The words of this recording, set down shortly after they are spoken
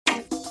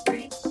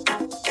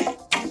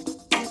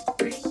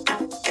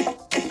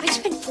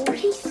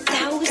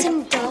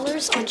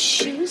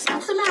shoes?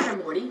 What's the matter,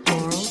 Morty?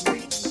 Laurel,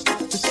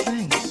 the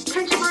spring.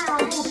 Can't you buy our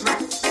whole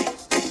dress?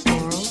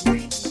 Laurel,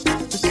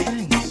 the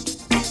spring.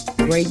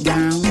 Great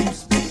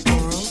gowns.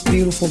 Laurel,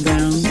 beautiful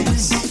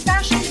gowns.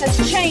 Fashion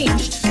has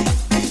changed.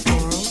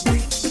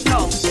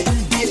 Laurel, No,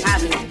 it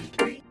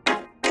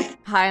hasn't.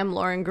 Hi, I'm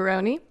Lauren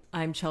Garoni.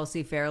 I'm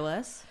Chelsea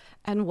Fairless.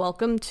 And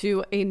welcome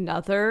to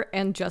another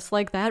And Just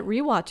Like That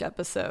rewatch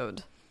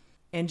episode.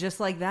 And just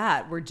like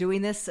that, we're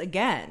doing this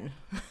again.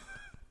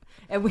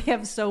 And we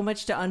have so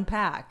much to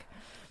unpack.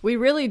 We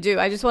really do.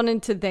 I just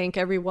wanted to thank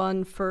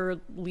everyone for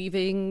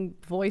leaving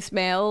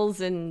voicemails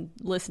and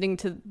listening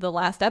to the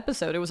last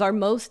episode. It was our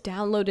most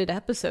downloaded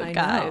episode,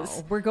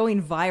 guys. We're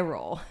going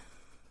viral.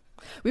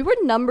 We were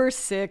number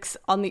 6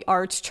 on the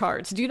Arch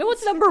charts. Do you know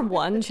what's number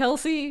 1,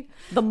 Chelsea?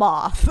 The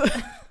Moth.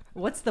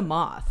 What's The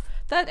Moth?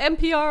 That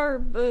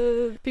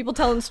NPR People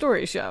Telling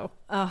Stories show.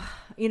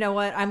 You know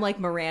what? I'm like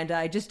Miranda.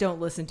 I just don't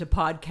listen to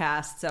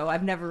podcasts, so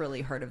I've never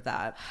really heard of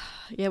that.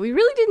 Yeah, we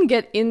really didn't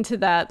get into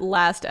that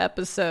last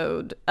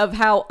episode of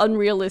how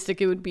unrealistic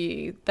it would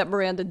be that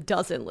Miranda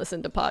doesn't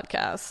listen to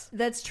podcasts.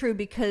 That's true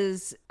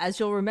because, as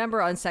you'll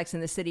remember on Sex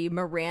and the City,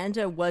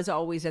 Miranda was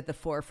always at the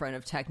forefront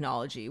of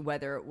technology,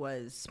 whether it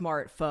was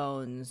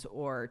smartphones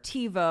or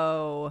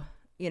TiVo.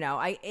 You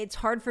know, it's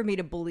hard for me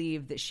to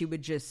believe that she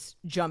would just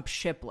jump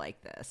ship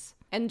like this.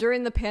 And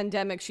during the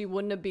pandemic, she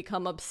wouldn't have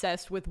become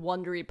obsessed with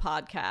Wondery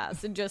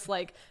podcasts and just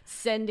like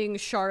sending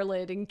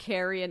Charlotte and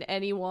Carrie and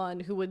anyone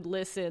who would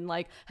listen,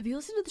 like, have you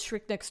listened to The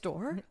Shrink Next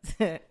Door?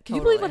 Can you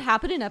believe what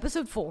happened in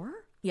episode 4?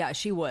 Yeah,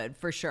 she would,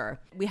 for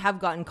sure. We have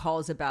gotten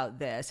calls about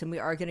this, and we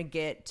are going to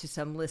get to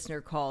some listener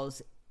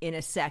calls in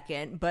a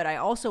second. But I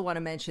also want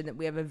to mention that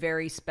we have a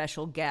very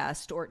special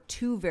guest, or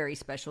 2 very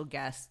special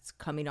guests,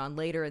 coming on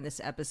later in this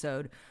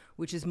episode,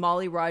 which is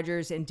Molly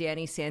Rogers and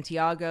Danny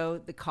Santiago,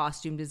 the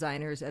costume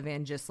designers of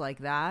And Just Like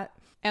That.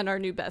 And our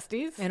new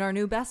besties. And our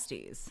new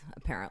besties,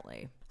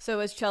 apparently. So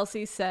as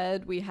Chelsea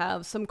said, we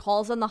have some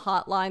calls on the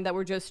hotline that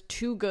were just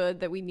too good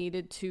that we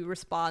needed to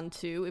respond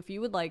to. If you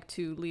would like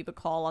to leave a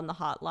call on the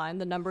hotline,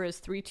 the number is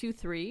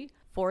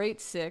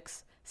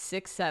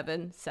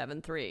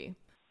 323-486-6773.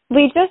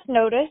 We just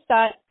noticed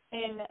that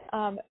in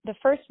the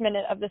first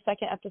minute of the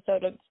second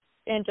episode of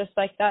And Just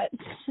Like That,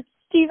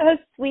 Steve has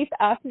sleep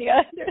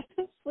apnea. There's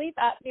a sleep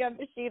apnea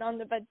machine on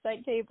the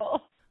bedside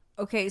table.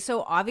 Okay,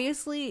 so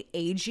obviously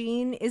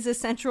aging is a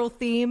central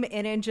theme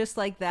in And Just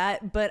Like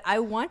That, but I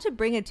want to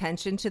bring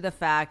attention to the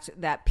fact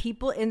that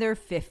people in their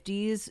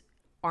 50s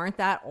aren't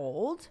that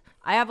old.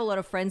 I have a lot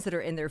of friends that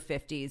are in their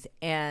 50s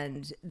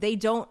and they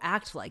don't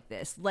act like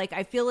this. Like,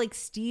 I feel like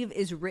Steve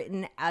is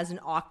written as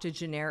an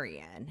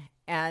octogenarian.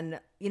 And,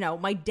 you know,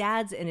 my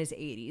dad's in his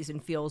 80s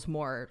and feels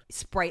more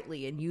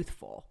sprightly and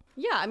youthful.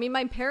 Yeah, I mean,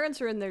 my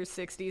parents are in their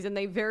 60s and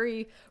they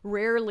very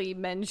rarely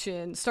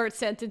start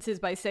sentences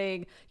by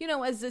saying, you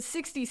know, as a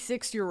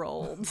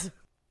 66-year-old.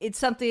 It's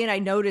something I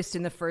noticed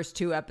in the first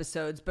 2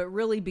 episodes, but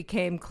really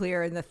became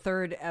clear in the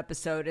 3rd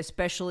episode,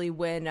 especially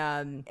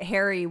when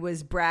Harry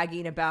was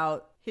bragging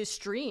about his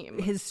stream.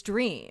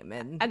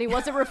 And he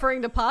wasn't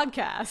referring to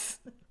podcasts.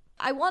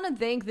 I want to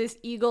thank this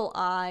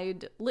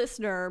eagle-eyed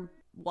listener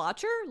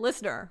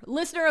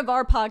of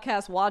our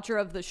podcast, watcher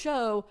of the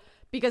show,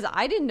 because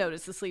I didn't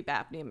notice the sleep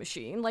apnea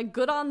machine. Like,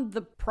 good on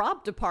the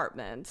prop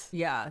department.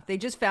 Yeah, they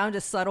just found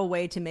a subtle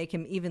way to make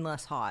him even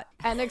less hot.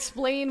 And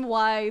explain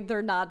why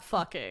they're not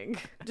fucking.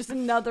 Just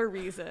another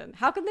reason.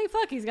 How can they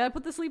fuck? He's got to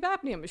put the sleep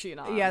apnea machine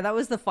on. Yeah, that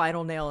was the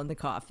final nail in the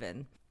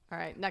coffin. All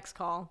right, next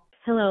call.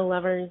 Hello,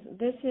 lovers.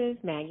 This is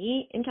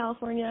Maggie in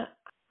California.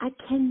 I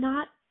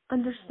cannot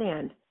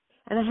understand,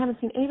 and I haven't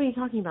seen anybody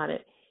talking about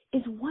it,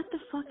 is what the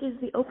fuck is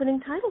the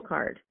opening title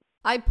card?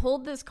 I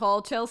pulled this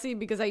call, Chelsea,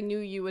 because I knew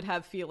you would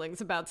have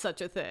feelings about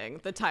such a thing,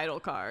 the title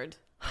card.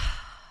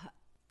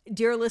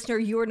 Dear listener,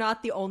 you are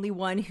not the only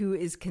one who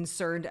is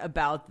concerned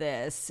about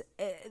this.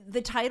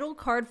 The title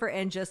card for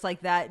And Just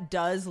Like That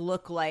does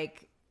look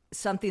like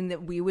something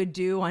that we would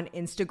do on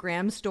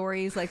Instagram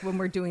stories, like when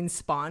we're doing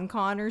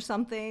SpawnCon or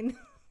something.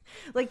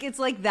 Like, it's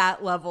like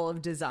that level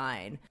of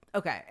design.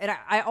 Okay, and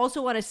I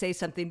also want to say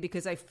something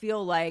because I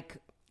feel like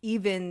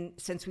even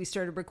since we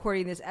started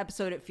recording this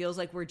episode, it feels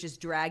like we're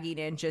just dragging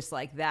in Just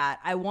Like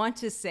That. I want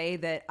to say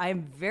that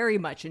I'm very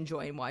much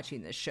enjoying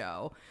watching this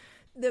show.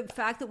 The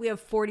fact that we have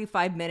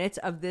 45 minutes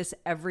of this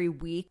every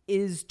week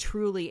is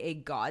truly a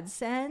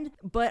godsend.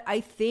 But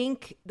I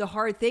think the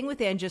hard thing with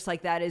And Just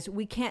Like That is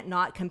we can't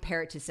not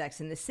compare it to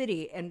Sex and the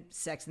City. And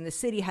Sex and the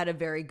City had a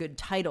very good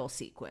title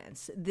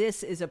sequence.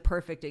 This is a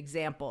perfect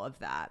example of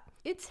that.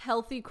 It's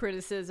healthy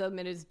criticism.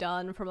 It is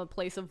done from a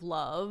place of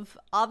love.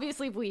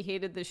 Obviously, if we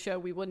hated this show,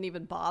 we wouldn't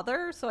even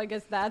bother. So I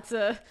guess that's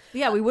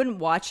Yeah, we wouldn't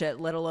watch it,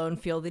 let alone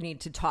feel the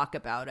need to talk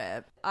about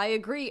it. I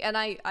agree. And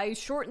I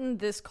shortened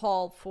this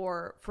call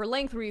for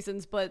length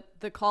reasons, but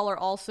the caller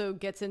also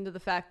gets into the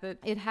fact that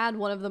it had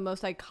one of the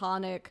most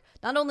iconic,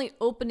 not only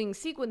opening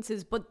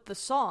sequences, but the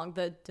song,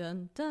 the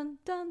dun, dun,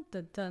 dun,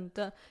 dun, dun,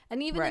 dun.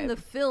 And even in the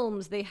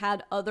films, they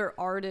had other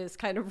artists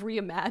kind of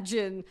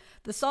reimagine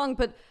the song.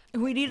 But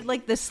we needed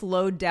like the slow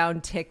slowed down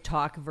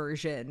TikTok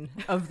version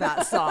of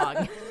that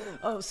song.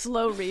 Oh,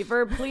 slow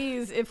reverb,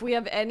 please. If we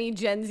have any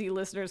Gen Z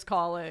listeners,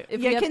 call it. If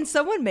we Yeah, have- can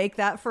someone make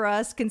that for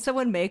us? Can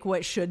someone make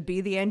what should be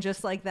the And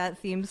Just Like That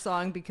theme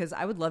song? Because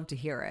I would love to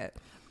hear it.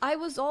 I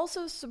was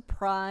also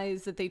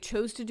surprised that they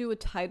chose to do a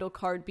title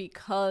card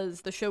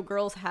because the show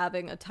Girls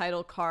having a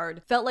title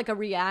card felt like a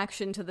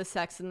reaction to the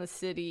Sex and the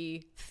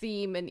City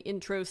theme and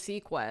intro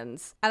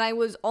sequence. And I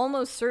was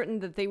almost certain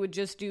that they would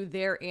just do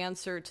their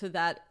answer to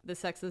that, the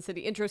Sex and the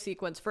City intro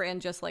sequence for And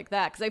Just Like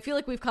That. Because I feel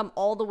like we've come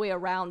all the way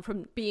around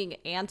from being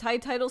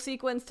anti-title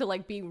sequence to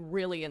like being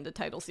really into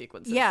title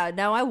sequences. Yeah,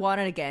 now I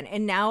want it again.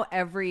 And now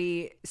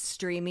every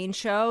streaming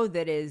show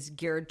that is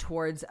geared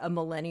towards a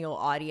millennial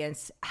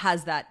audience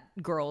has that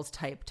girls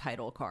type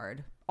title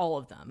card. All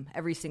of them.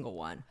 Every single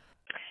one.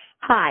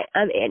 Hi,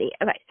 I'm Annie.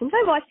 Okay, since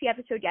I watched the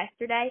episode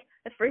yesterday,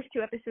 the first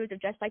 2 episodes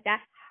of Just Like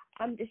That,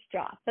 I'm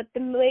distraught. But the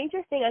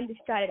major thing I'm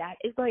distraught at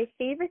is my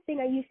favorite thing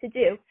I used to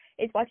do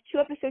is watch 2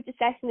 episodes of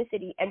Sex and the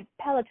City and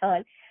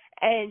Peloton.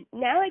 And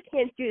now I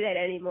can't do that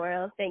anymore, I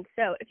don't think.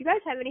 So if you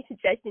guys have any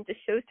suggestions of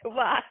shows to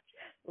watch,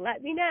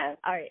 let me know.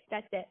 All right,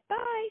 that's it.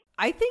 Bye.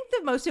 I think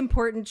the most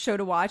important show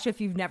to watch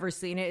if you've never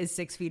seen it is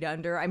 6 Feet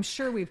Under. I'm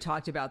sure we've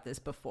talked about this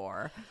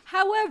before.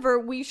 However,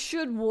 we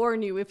should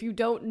warn you if you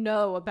don't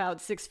know about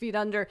 6 Feet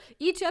Under,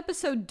 each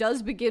episode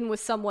does begin with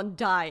someone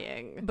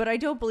dying. But I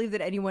don't believe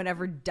that anyone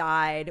ever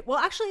died. Well,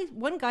 actually,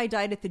 one guy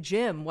died at the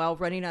gym while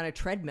running on a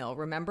treadmill,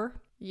 remember?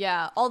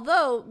 Yeah,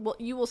 although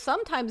you will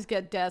sometimes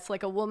get deaths,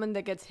 like a woman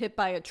that gets hit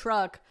by a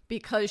truck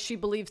because she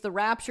believes the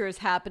rapture is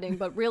happening,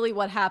 but really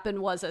what happened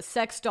was a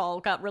sex doll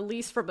got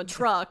released from a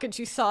truck and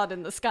she saw it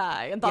in the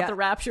sky and thought the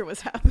rapture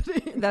was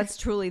happening. That's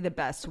truly the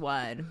best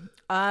one.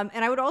 And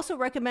I would also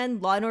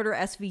recommend Law & Order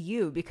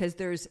SVU because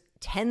there's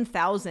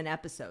 10,000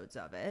 episodes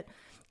of it.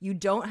 You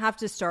don't have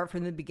to start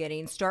from the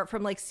beginning. Start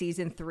from like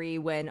season 3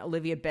 when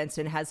Olivia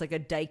Benson has like a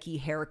dykey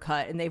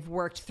haircut and they've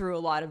worked through a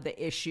lot of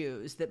the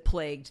issues that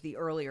plagued the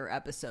earlier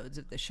episodes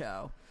of the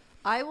show.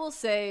 I will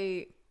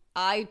say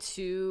I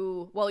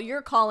too, well,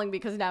 you're calling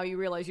because now you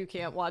realize you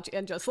can't watch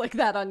And Just Like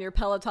That on your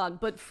Peloton.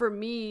 But for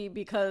me,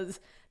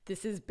 because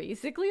this is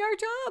basically our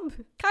job,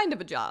 kind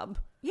of a job.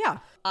 Yeah.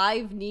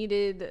 I've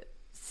needed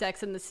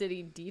Sex and the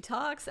City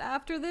detox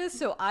after this,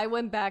 so I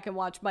went back and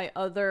watched my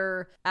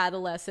other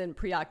adolescent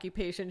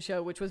preoccupation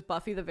show, which was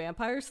Buffy the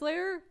Vampire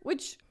Slayer,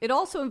 which it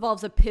also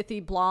involves a pithy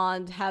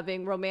blonde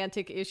having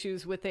romantic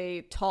issues with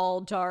a tall,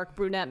 dark,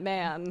 brunette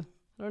man.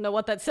 I don't know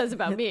what that says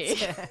about me.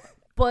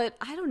 But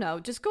I don't know,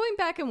 just going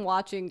back and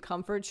watching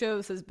comfort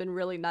shows has been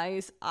really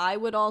nice. I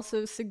would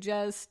also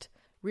suggest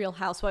Real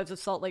Housewives of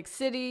Salt Lake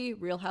City,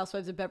 Real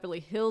Housewives of Beverly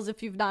Hills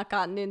if you've not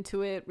gotten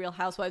into it, Real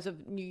Housewives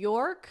of New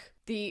York,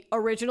 the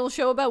original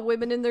show about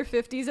women in their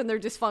 50s and their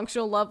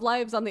dysfunctional love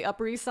lives on the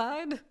Upper East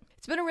Side.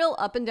 It's been a real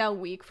up and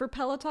down week for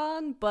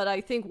Peloton, but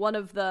I think one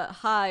of the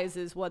highs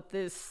is what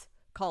this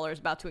caller is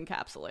about to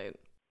encapsulate.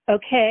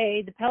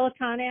 Okay, the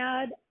Peloton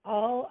ad,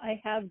 all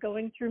I have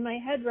going through my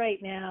head right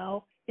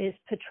now is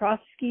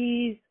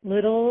Petrovsky's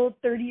little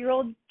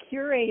 30-year-old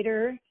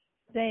curator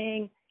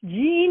saying,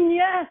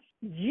 "Genius!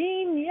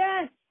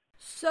 Genius!"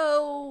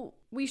 So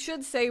we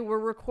should say we're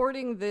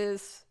recording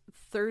this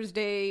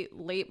Thursday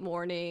late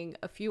morning.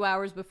 A few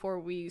hours before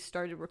we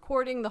started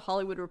recording, The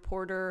Hollywood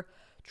Reporter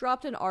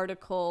dropped an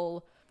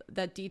article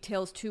that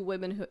details 2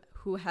 women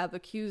who have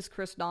accused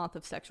Chris Noth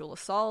of sexual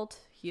assault.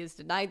 He has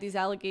denied these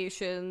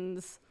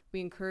allegations.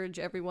 We encourage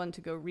everyone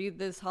to go read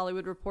this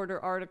Hollywood Reporter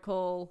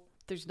article.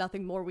 There's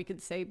nothing more we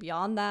could say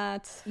beyond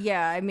that.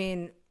 Yeah, I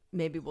mean,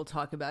 maybe we'll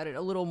talk about it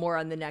a little more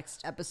on the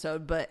next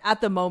episode, but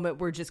at the moment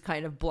we're just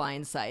kind of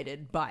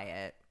blindsided by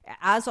it.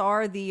 As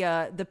are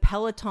the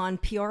Peloton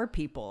PR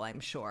people, I'm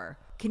sure.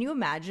 Can you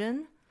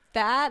imagine?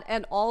 That,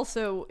 and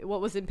also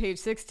what was in page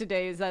 6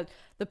 today is that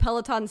the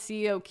Peloton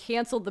CEO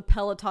canceled the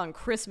Peloton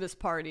Christmas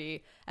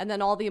party, and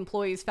then all the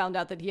employees found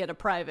out that he had a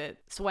private,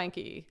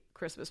 swanky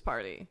Christmas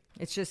party.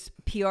 It's just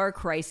PR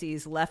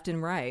crises left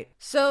and right.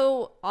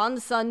 So on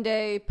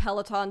Sunday,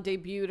 Peloton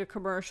debuted a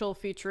commercial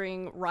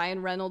featuring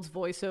Ryan Reynolds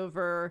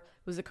voiceover.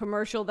 It was a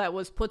commercial that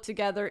was put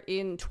together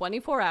in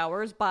 24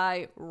 hours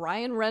by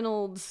Ryan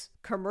Reynolds'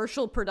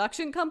 commercial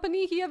production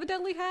company he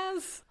evidently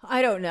has.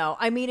 I don't know.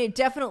 I mean, it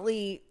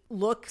definitely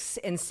looks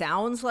and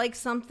sounds like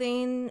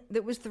something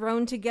that was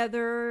thrown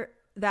together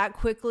that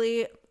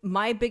quickly.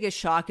 My biggest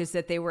shock is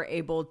that they were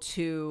able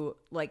to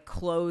like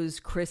close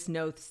Chris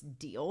Noth's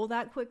deal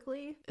that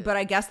quickly. But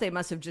I guess they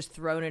must have just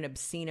thrown an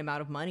obscene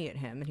amount of money at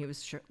him, and he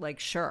was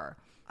sure.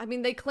 I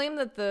mean, they claim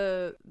that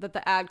the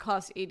ad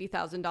cost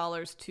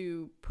 $80,000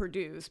 to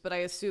produce, but I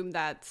assume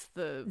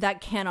that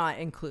cannot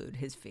include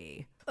his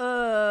fee.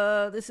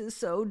 This is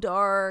so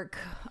dark.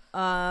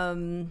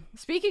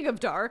 Speaking of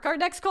dark, our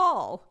next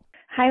call.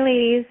 Hi,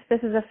 ladies. This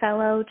is a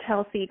fellow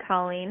Chelsea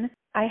calling.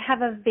 I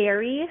have a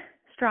very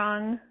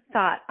strong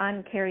thought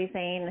on Carrie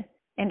saying,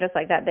 "And Just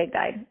Like That, Big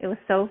died." It was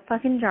so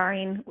fucking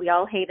jarring. We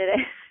all hated it.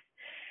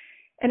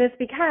 And it's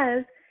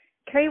because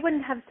Carrie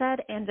wouldn't have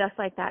said, "And Just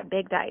Like That,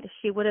 Big died."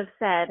 She would have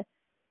said,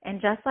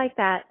 "And just like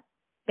that,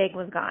 Big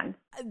was gone.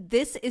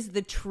 This is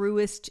the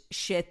truest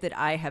shit that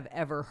I have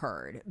ever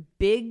heard.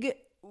 Big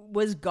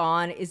was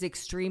gone is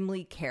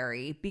extremely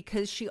Carrie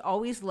because she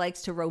always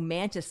likes to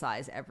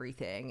romanticize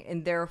everything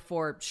and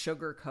therefore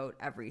sugarcoat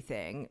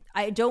everything.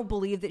 I don't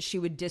believe that she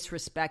would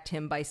disrespect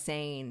him by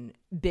saying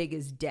Big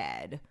is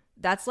dead.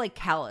 That's like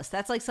callous.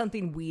 That's like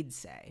something we'd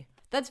say.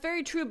 That's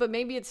very true, but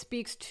maybe it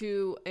speaks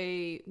to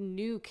a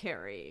new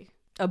Carrie.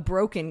 A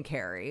broken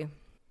Carrie.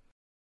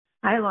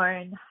 Hi,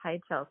 Lauren. Hi,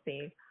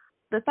 Chelsea.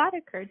 The thought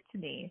occurred to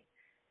me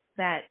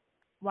that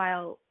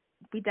while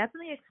we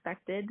definitely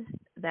expected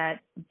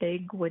that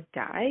Big would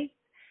die,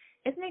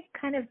 isn't it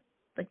kind of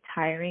like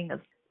tiring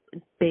of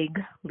Big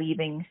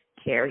leaving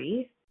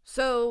Carrie?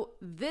 So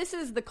this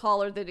is the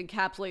caller that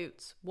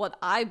encapsulates what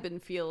I've been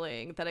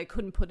feeling that I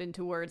couldn't put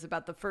into words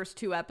about the first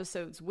 2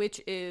 episodes, which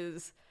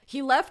is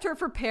he left her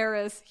for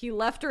Paris, he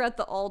left her at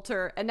the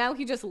altar, and now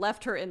he just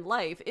left her in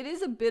life. It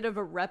is a bit of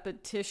a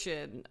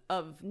repetition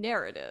of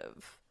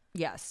narrative.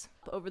 Yes.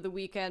 Over the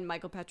weekend,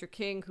 Michael Patrick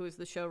King, who is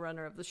the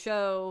showrunner of the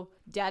show,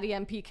 Daddy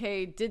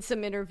MPK, did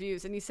some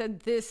interviews, and he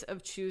said this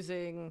of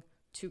choosing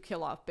to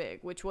kill off Big,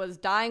 which was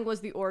dying was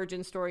the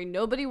origin story.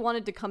 Nobody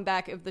wanted to come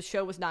back if the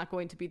show was not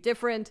going to be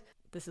different.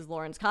 This is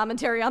Lauren's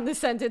commentary on this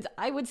sentence.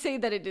 I would say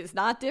that it is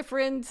not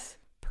different.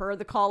 Per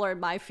the caller,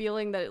 my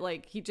feeling that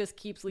like he just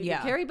keeps leaving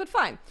Carrie, but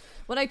fine.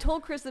 When I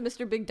told Chris that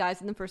Mr. Big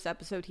dies in the first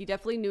episode, he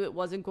definitely knew it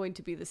wasn't going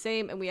to be the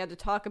same, and we had to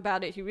talk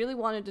about it. He really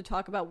wanted to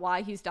talk about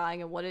why he's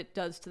dying and what it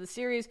does to the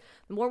series.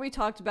 The more we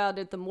talked about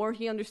it, the more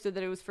he understood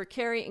that it was for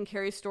Carrie and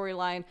Carrie's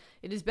storyline.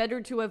 It is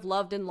better to have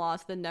loved and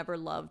lost than never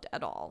loved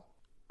at all.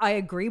 I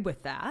agree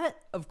with that.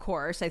 Of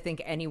course, I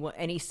think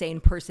any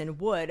sane person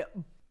would.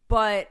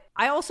 But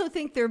I also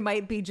think there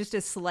might be just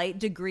a slight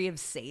degree of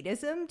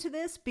sadism to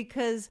this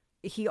because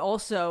he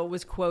also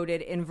was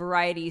quoted in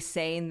Variety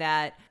saying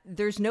that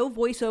there's no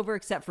voiceover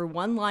except for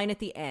one line at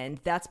the end.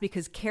 That's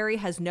because Carrie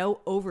has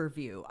no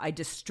overview. I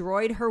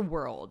destroyed her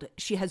world.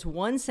 She has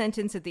one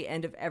sentence at the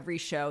end of every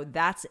show.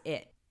 That's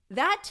it.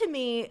 That to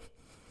me,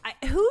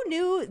 who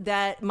knew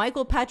that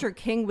Michael Patrick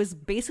King was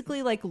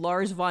basically like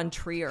Lars von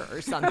Trier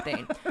or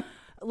something?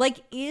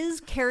 Like,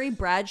 is Carrie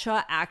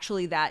Bradshaw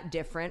actually that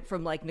different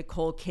from, like,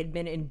 Nicole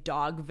Kidman in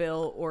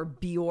Dogville or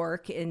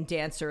Bjork in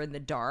Dancer in the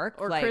Dark?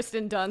 Or like,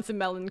 Kristen Dunst in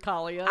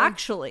Melancholia.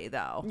 Actually,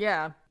 though.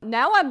 Yeah.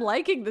 Now I'm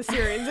liking the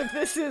series if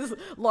this is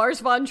Lars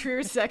von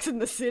Trier's Sex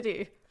and the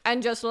City.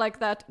 And just like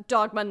that,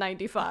 Dogma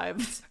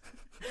 95.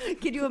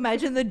 Can you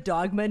imagine the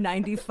Dogma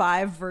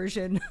 95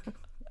 version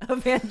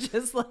of And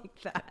Just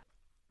Like That?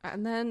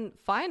 And then,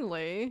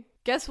 finally...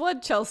 Guess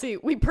what, Chelsea?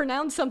 We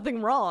pronounced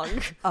something wrong.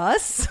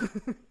 Us?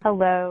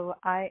 Hello,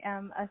 I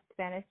am a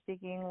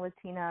Spanish-speaking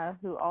Latina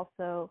who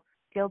also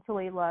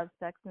guiltily loves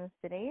Sex and the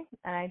City,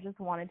 and I just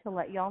wanted to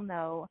let y'all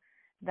know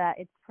that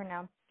it's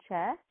pronounced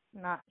Che,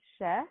 not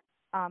She.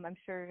 I'm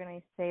sure you're going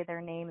to say their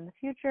name in the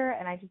future,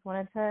 and I just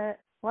wanted to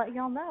let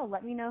y'all know.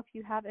 Let me know if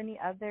you have any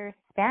other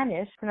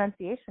Spanish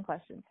pronunciation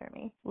questions for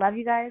me. Love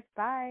you guys.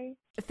 Bye.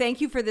 Thank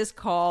you for this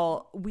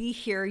call. We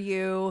hear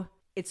you.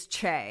 It's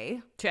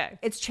Che. Che.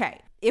 It's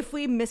Che. If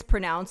we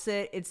mispronounce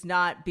it, it's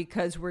not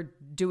because we're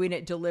doing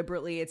it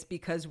deliberately. It's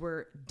because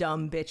we're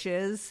dumb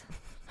bitches.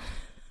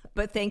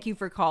 But thank you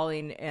for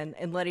calling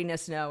and letting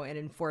us know and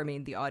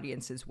informing the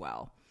audience as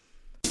well.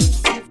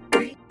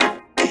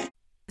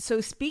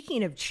 So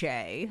speaking of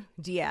Che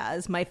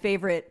Diaz, my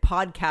favorite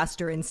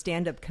podcaster and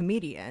stand-up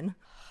comedian.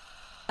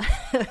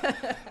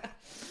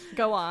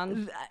 Go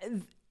on.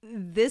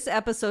 This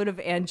episode of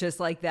And Just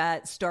Like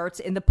That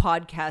starts in the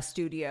podcast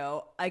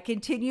studio. I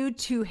continue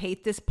to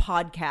hate this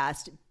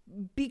podcast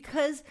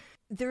because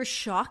they're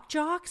shock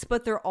jocks,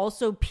 but they're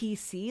also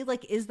PC.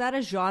 Like, is that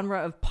a genre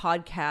of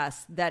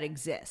podcast that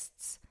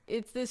exists?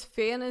 It's this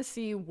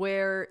fantasy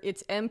where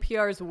it's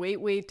NPR's Wait,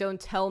 Wait, Don't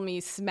Tell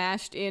Me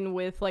smashed in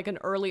with like an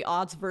early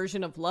aughts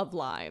version of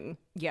Loveline.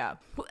 Yeah.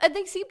 And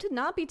they seem to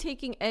not be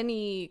taking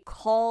any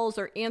calls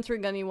or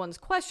answering anyone's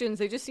questions.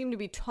 They just seem to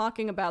be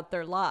talking about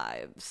their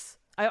lives.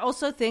 I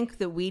also think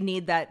that we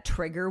need that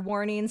trigger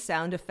warning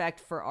sound effect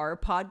for our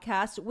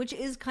podcast, which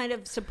is kind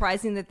of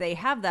surprising that they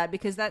have that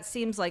because that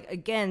seems like,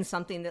 again,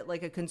 something that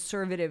like a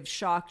conservative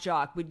shock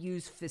jock would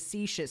use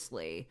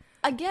facetiously.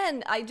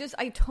 Again, I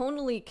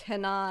tonally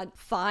cannot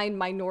find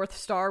my North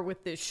Star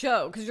with this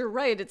show because you're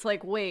right. It's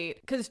like,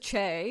 wait, because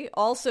Che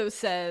also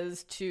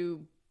says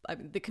to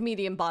the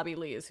comedian Bobby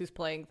Lees, who's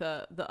playing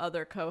the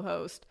other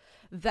co-host,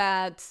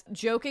 that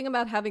joking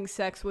about having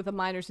sex with a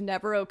minor's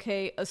never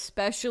okay,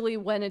 especially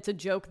when it's a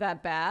joke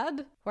that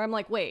bad. Where I'm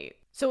like, wait,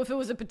 so if it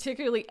was a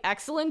particularly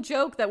excellent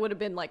joke, that would have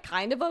been like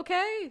kind of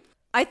okay?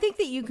 I think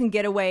that you can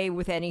get away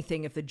with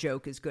anything if the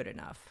joke is good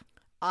enough.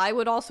 I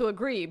would also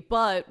agree,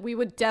 but we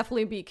would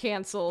definitely be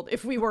canceled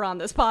if we were on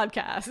this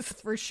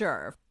podcast. For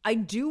sure. I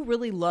do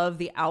really love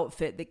the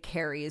outfit that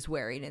Carrie is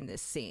wearing in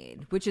this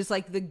scene, which is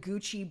like the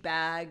Gucci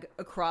bag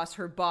across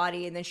her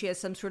body, and then she has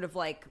some sort of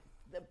like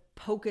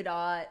polka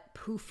dot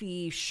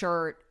poofy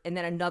shirt and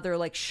then another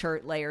like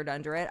shirt layered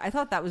under it. I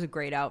thought that was a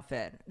great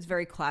outfit. It's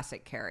very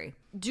classic Carrie.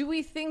 Do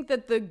we think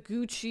that the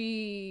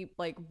Gucci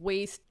like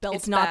waist belt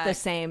It's not bag the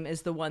same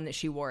as the one that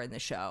she wore in the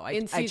show.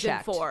 in I season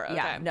checked. 4? Okay.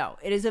 Yeah, no.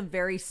 It is a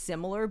very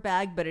similar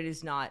bag, but it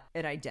is not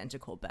an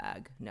identical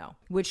bag. No.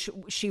 Which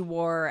she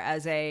wore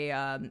as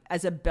a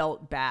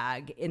belt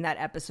bag in that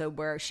episode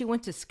where she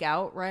went to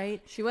Scout,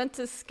 right? She went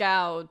to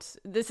Scout.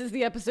 This is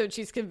the episode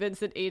she's convinced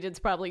that Aiden's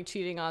probably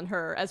cheating on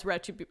her as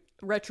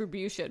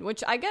retribution,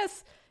 which I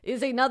guess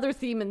is another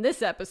theme in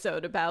this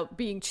episode about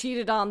being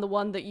cheated on the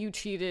one that you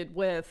cheated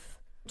with.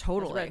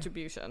 Totally. As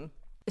retribution.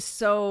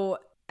 So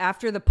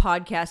after the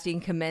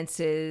podcasting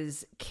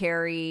commences,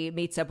 Carrie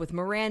meets up with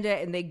Miranda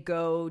and they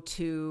go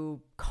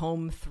to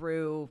comb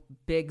through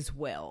Big's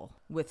will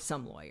with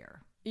some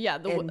lawyer. Yeah,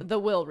 the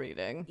will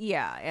reading.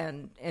 Yeah,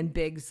 and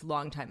Big's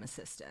longtime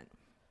assistant.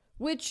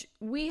 Which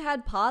we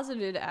had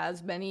posited,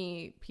 as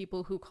many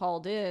people who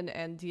called in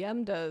and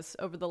DM'd us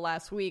over the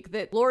last week,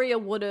 that Gloria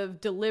would have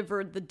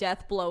delivered the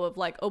death blow of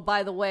like, oh,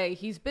 by the way,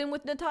 he's been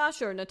with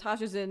Natasha or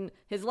Natasha's in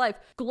his life.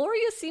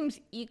 Gloria seems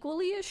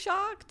equally as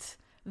shocked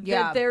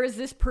that there is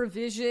this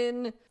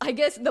provision. I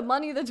guess the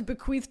money that's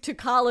bequeathed to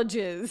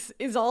colleges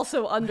is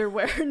also under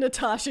where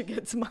Natasha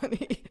gets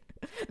money.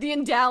 The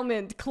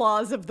endowment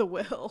clause of the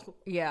will.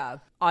 Yeah.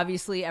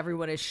 Obviously,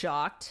 everyone is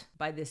shocked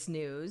by this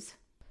news.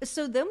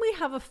 So then we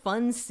have a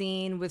fun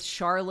scene with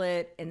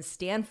Charlotte and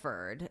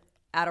Stanford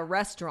at a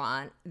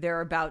restaurant.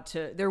 They're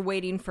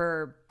waiting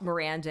for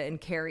Miranda and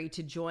Carrie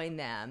to join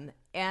them.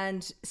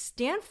 And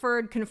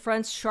Stanford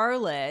confronts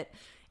Charlotte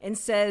and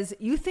says,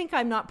 "You think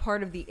I'm not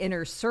part of the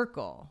inner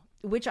circle,"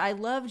 which I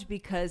loved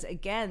because,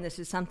 again, this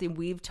is something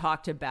we've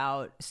talked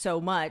about so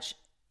much.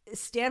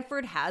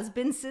 Stanford has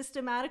been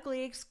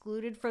systematically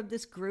excluded from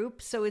this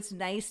group, so it's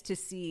nice to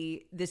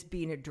see this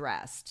being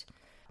addressed.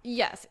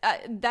 Yes,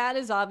 that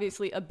is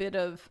obviously a bit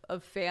of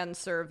fan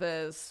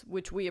service,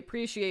 which we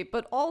appreciate,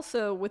 but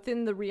also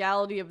within the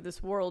reality of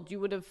this world, you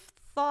would have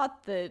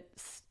thought that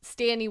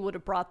Stanny would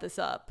have brought this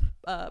up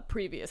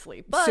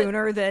previously. But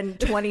sooner than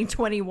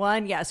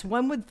 2021, yes,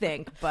 one would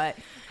think. But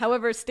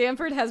however,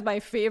 Stanford has my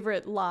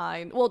favorite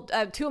line. Well,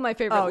 two of my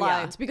favorite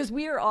lines, because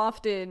we are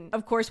often...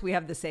 Of course, we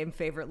have the same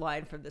favorite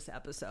line from this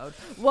episode.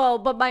 Well,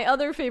 but my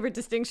other favorite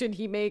distinction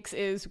he makes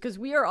is because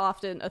we are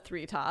often a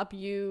 3-top,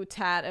 you,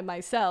 Tat, and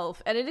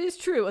myself. And it is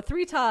true, a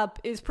 3-top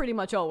is pretty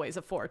much always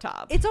a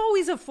 4-top. It's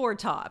always a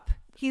 4-top.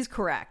 He's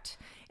correct.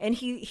 And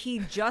he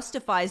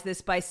justifies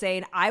this by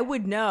saying, I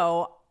would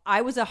know.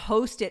 I was a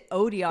host at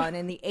Odeon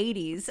in the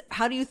 80s.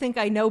 How do you think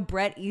I know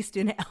Bret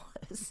Easton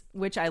Ellis?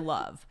 Which I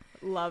love.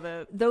 Love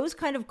it. Those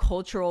kind of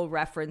cultural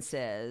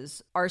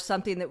references are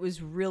something that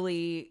was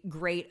really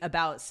great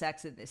about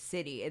Sex in the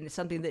City, and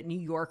something that New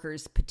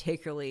Yorkers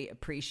particularly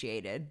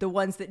appreciated. The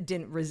ones that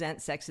didn't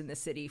resent Sex in the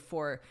City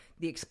for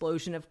the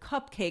explosion of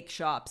cupcake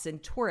shops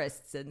and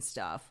tourists and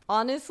stuff.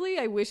 Honestly,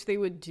 I wish they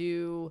would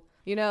do...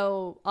 You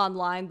know,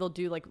 online they'll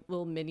do like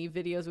little mini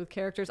videos with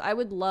characters. I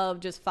would love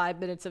just 5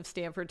 minutes of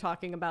Stanford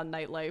talking about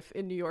nightlife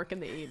in New York in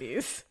the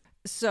 80s.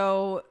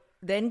 So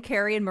then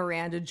Carrie and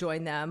Miranda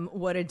join them.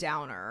 What a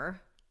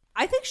downer.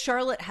 I think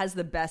Charlotte has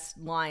the best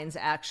lines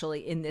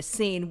actually in this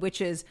scene,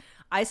 which is,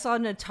 I saw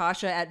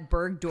Natasha at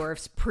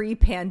Bergdorf's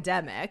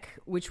pre-pandemic,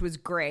 which was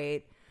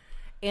great.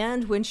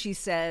 And when she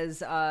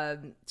says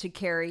to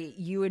Carrie,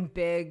 you and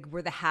Big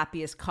were the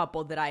happiest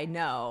couple that I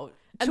know.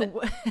 And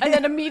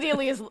then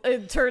immediately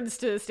it turns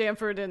to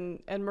Stanford and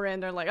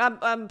Miranda and like,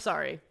 I'm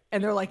sorry.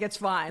 And they're like, it's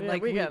fine. Yeah,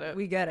 like we get it.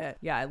 We get it.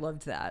 Yeah, I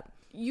loved that.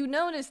 You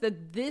notice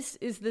that this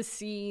is the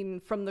scene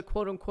from the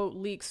quote unquote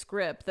leaked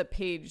script that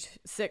Page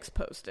 6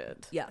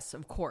 posted. Yes,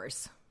 of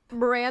course.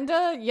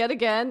 Miranda, yet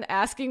again,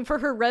 asking for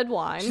her red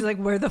wine. She's like,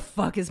 where the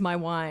fuck is my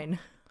wine?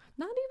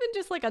 Not even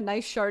just like a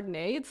nice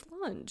Chardonnay, it's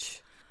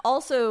lunch.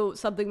 Also,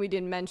 something we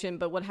didn't mention,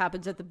 but what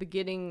happens at the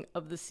beginning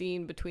of the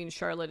scene between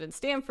Charlotte and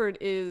Stanford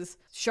is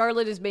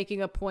Charlotte is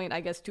making a point,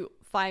 I guess, to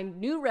find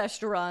new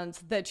restaurants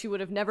that she would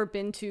have never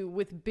been to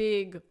with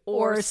Big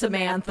or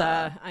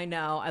Samantha. I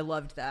know. I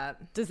loved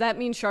that. Does that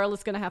mean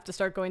Charlotte's going to have to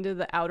start going to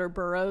the outer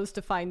boroughs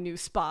to find new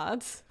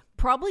spots?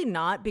 Probably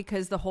not,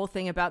 because the whole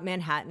thing about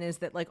Manhattan is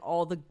that like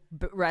all the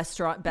best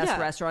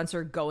restaurants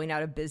are going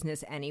out of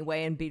business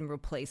anyway and being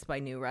replaced by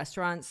new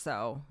restaurants.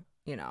 So...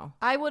 You know,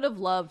 I would have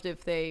loved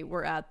if they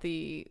were at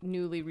the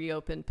newly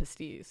reopened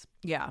Pastis.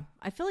 Yeah,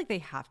 I feel like they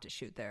have to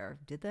shoot there.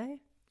 Did they?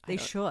 They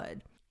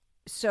should.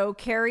 So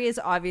Carrie is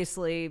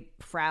obviously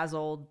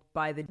frazzled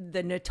by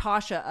the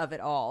Natasha of it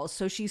all.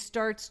 So she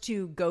starts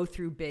to go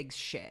through Big's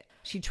shit.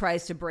 She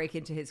tries to break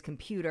into his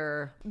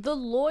computer. The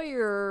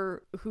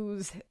lawyer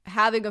who's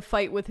having a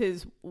fight with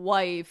his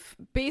wife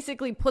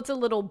basically puts a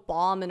little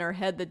bomb in her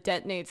head that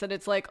detonates. And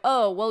it's like,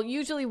 oh, well,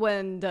 usually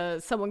when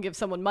someone gives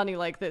someone money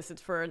like this,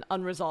 it's for an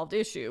unresolved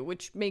issue,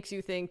 which makes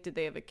you think, did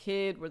they have a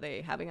kid? Were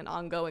they having an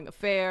ongoing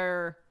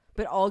affair?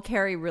 But all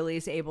Carrie really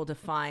is able to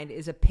find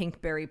is a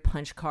Pinkberry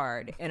punch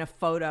card and a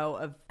photo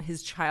of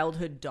his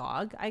childhood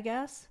dog, I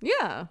guess.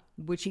 Yeah.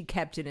 Which he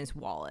kept in his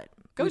wallet.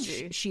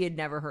 Goji. Which she had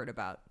never heard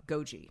about.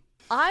 Goji.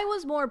 I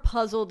was more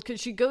puzzled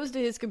because she goes to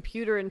his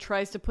computer and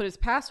tries to put his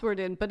password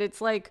in, but it's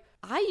like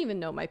I even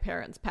know my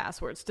parents'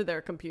 passwords to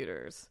their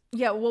computers.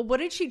 Yeah, well,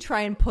 what did she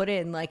try and put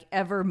in? Like,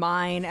 ever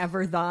mine,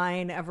 ever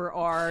thine, ever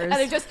ours?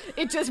 And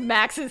it just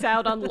maxes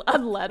out on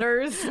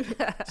letters.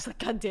 Just like,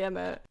 God damn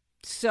it.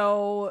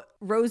 So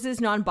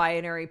Rose's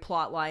non-binary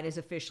plot line is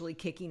officially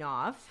kicking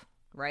off,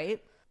 right?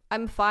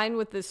 I'm fine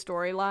with this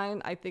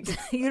storyline. I think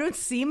you don't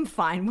seem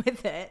fine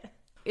with it.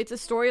 It's a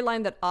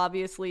storyline that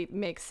obviously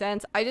makes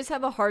sense. I just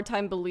have a hard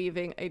time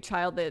believing a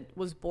child that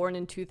was born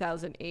in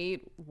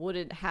 2008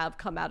 wouldn't have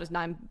come out as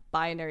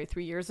non-binary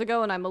 3 years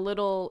ago. And I'm a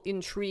little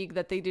intrigued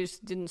that they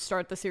just didn't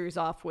start the series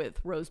off with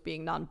Rose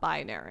being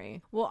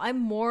non-binary. Well, I'm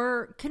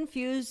more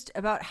confused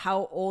about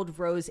how old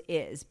Rose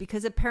is,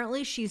 because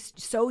apparently she's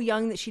so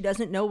young that she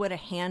doesn't know what a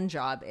hand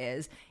job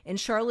is. And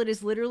Charlotte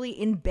is literally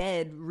in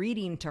bed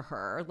reading to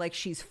her like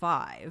she's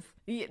 5.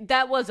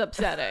 That was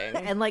upsetting.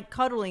 And like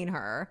cuddling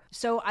her.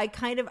 So I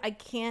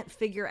can't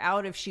figure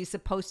out if she's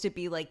supposed to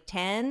be like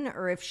 10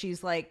 or if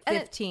she's like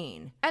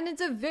 15. And it's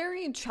a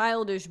very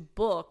childish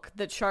book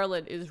that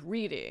Charlotte is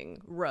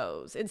reading,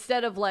 Rose.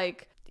 Instead of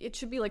like, it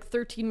should be like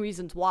 13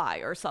 Reasons Why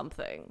or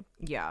something.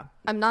 Yeah.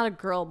 I'm not a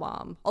girl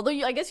mom. Although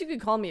I guess you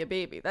could call me a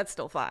baby. That's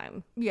still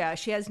fine. Yeah,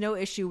 she has no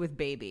issue with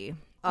baby.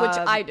 Which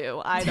I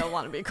do. I don't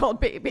want to be called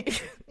baby.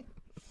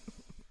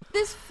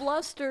 This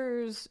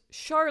flusters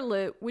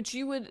Charlotte, which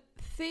you would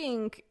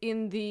think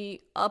in the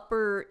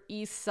Upper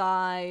East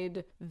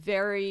Side,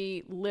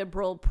 very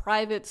liberal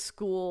private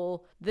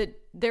school, that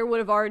there would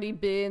have already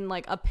been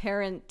like a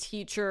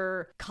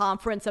parent-teacher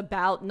conference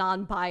about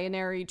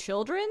non-binary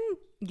children.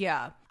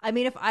 Yeah. I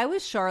mean, if I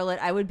was Charlotte,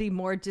 I would be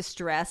more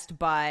distressed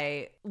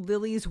by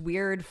Lily's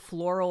weird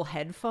floral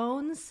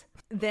headphones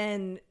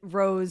than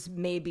Rose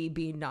maybe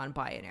being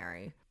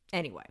non-binary.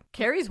 Anyway,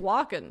 Carrie's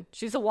walking.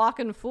 She's a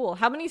walking fool.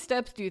 How many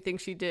steps do you think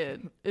she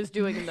is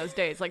doing in those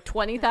days? Like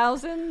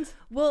 20,000?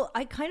 Well,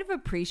 I kind of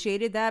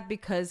appreciated that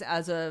because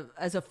as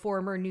a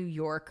former New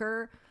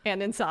Yorker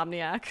and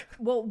insomniac,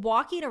 well,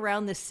 walking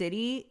around the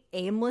city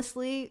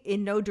aimlessly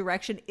in no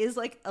direction is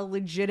like a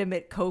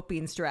legitimate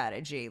coping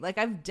strategy. Like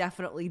I've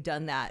definitely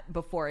done that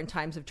before in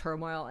times of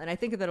turmoil, and I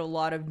think that a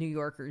lot of New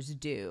Yorkers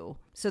do.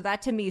 So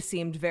that to me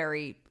seemed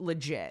very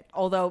legit,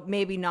 although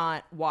maybe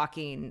not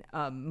walking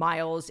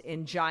miles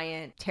in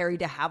giant Terry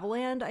de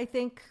Havilland, I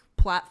think,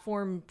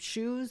 platform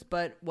shoes,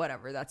 but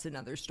whatever, that's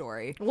another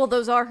story. Well,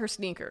 those are her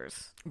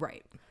sneakers.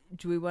 Right.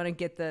 Do we want to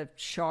get the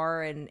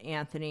Char and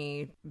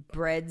Anthony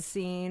bread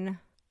scene?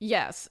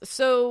 Yes.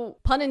 So,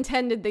 pun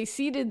intended, they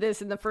seeded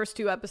this in the first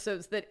 2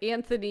 episodes that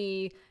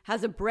Anthony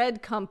has a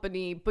bread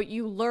company, but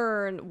you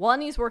learn, one,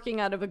 he's working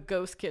out of a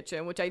ghost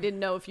kitchen, which I didn't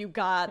know if you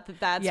got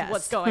that's yes.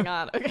 what's going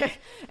on. Okay.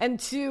 And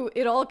 2,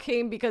 it all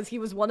came because he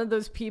was one of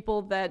those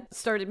people that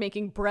started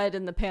making bread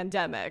in the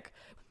pandemic.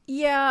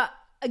 Yeah.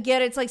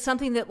 Again, it's like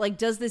something that like,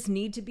 does this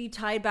need to be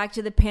tied back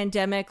to the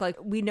pandemic? Like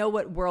we know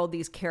what world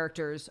these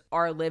characters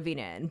are living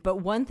in. But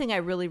one thing I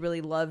really,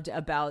 really loved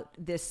about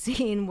this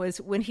scene was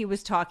when he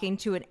was talking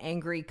to an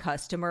angry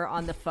customer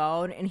on the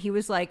phone and he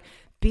was like,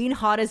 being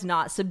hot is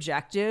not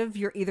subjective.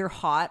 You're either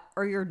hot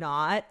or you're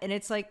not. And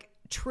it's like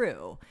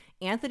true.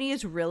 Anthony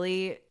is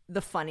really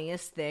the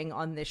funniest thing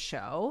on this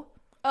show.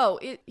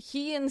 Oh,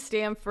 he and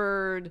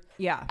Stanford,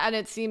 yeah, and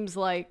it seems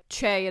like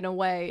Che in a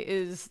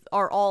way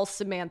are all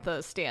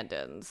Samantha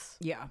stand-ins.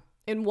 Yeah,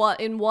 in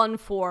one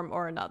form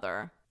or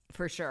another,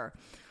 for sure.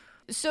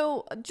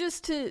 So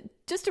just to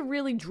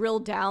really drill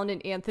down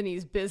in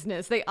Anthony's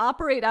business, they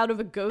operate out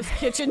of a ghost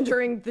kitchen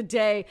during the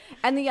day,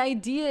 and the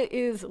idea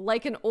is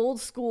like an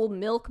old school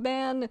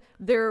milkman.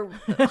 Their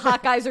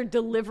hot guys are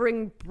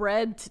delivering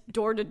bread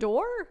door to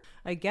door,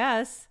 I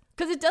guess,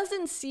 because it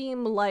doesn't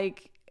seem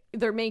like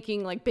they're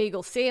making like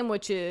bagel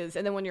sandwiches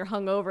and then when you're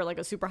hungover, like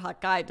a super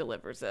hot guy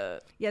delivers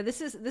it. Yeah,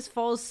 this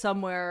falls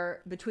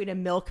somewhere between a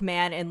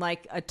milkman and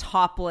like a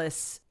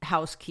topless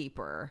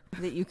housekeeper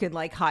that you can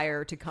like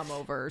hire to come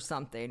over or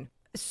something.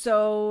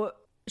 So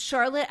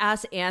Charlotte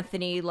asks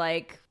Anthony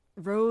like,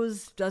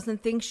 Rose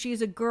doesn't think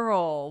she's a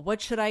girl.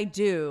 What should I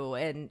do?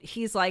 And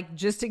he's like,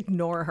 just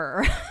ignore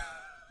her.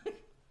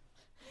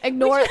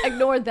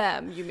 Ignore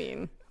them, you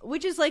mean?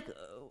 Which is like,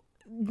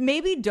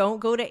 maybe don't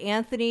go to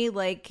Anthony.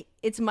 Like,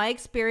 it's my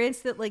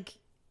experience that like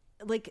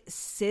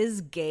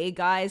cis gay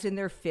guys in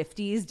their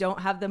 50s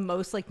don't have the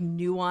most like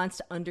nuanced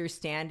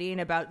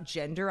understanding about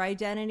gender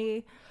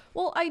identity.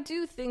 Well, I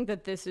do think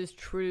that this is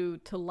true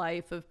to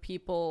life of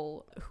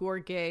people who are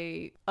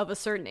gay of a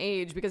certain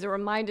age, because it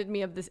reminded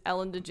me of this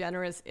Ellen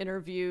DeGeneres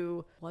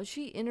interview. Was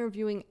she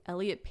interviewing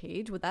Elliot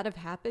Page? Would that have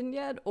happened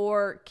yet?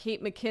 Or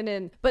Kate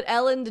McKinnon? But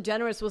Ellen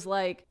DeGeneres was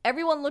like,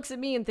 everyone looks at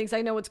me and thinks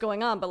I know what's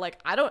going on, but like,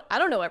 I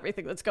don't know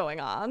everything that's going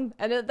on.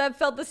 And that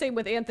felt the same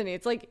with Anthony.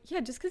 It's like,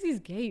 yeah, just because he's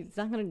gay, he's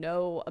not going to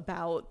know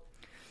about...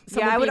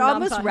 Yeah, I would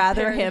almost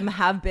rather him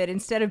have been,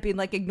 instead of being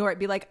like, ignore it,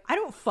 be like, I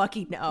don't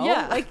fucking know.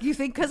 Yeah. Like, you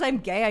think because I'm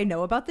gay, I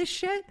know about this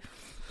shit?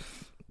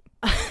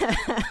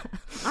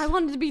 I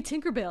wanted to be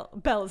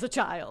Tinkerbell as a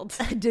child.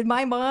 Did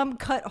my mom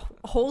cut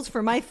holes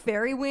for my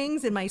fairy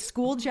wings in my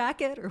school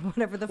jacket or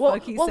whatever the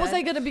fuck he said? What was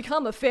I going to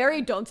become? A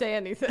fairy? Don't say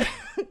anything.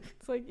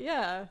 It's like,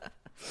 yeah.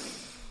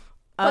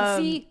 But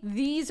see,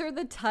 these are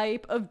the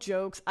type of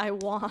jokes I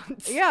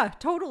want. Yeah,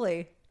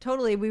 totally.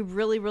 Totally. We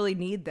really, really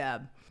need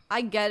them.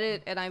 I get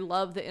it, and I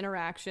love the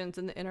interactions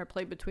and the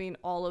interplay between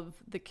all of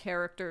the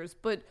characters,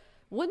 but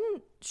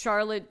wouldn't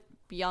Charlotte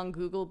be on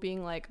Google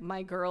being like,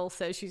 my girl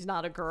says she's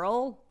not a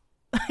girl?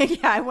 Yeah,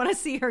 I want to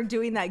see her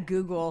doing that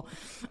Google.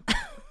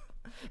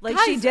 Like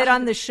Guys, she did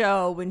on the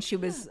show when she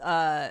was...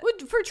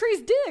 for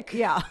Trey's dick.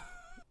 Yeah.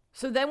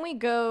 So then we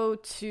go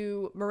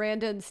to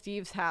Miranda and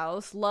Steve's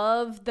house.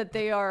 Love that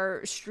they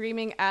are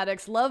streaming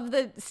addicts. Love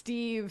that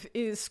Steve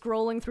is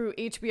scrolling through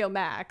HBO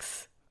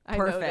Max. I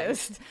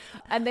noticed.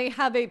 And they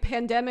have a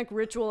pandemic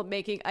ritual of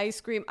making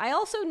ice cream. I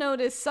also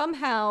noticed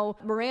somehow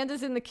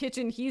Miranda's in the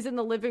kitchen, he's in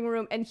the living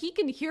room, and he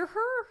can hear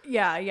her.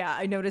 Yeah,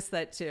 I noticed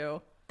that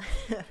too.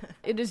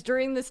 It is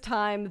during this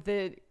time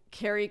that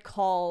Carrie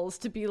calls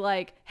to be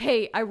like,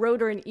 hey, I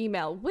wrote her an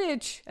email,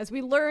 which, as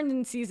we learned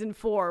in season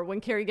 4,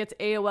 when Carrie gets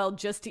AOL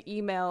just to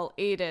email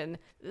Aiden,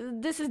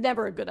 this is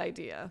never a good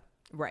idea.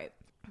 Right.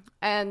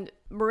 And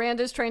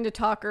Miranda's trying to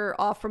talk her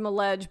off from a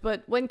ledge,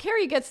 but when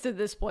Carrie gets to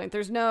this point,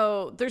 there's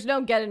no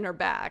getting her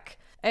back.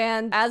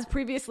 And as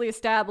previously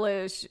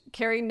established,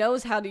 Carrie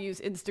knows how to use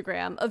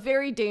Instagram, a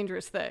very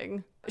dangerous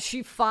thing.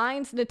 She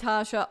finds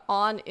Natasha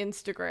on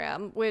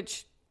Instagram,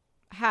 which...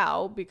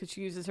 how? Because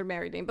she uses her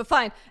married name, but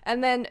fine.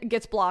 And then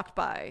gets blocked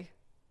by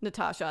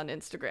Natasha on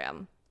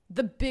Instagram.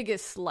 The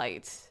biggest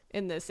slight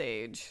in this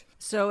age.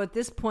 So at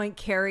this point,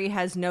 Carrie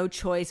has no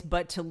choice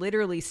but to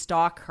literally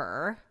stalk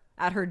her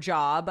at her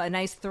job. A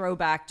nice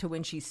throwback to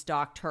when she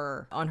stalked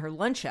her on her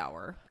lunch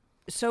hour.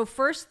 So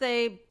first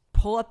they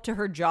pull up to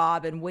her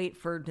job and wait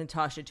for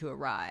Natasha to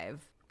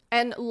arrive.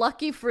 And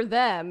lucky for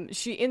them,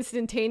 she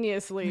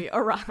instantaneously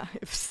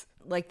arrives.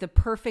 Like the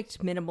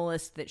perfect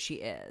minimalist that she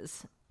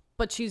is.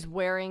 But she's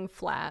wearing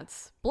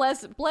flats.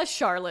 Bless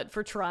Charlotte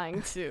for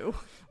trying to.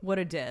 What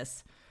a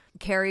diss.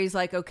 Carrie's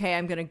like, okay,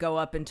 I'm going to go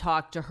up and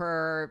talk to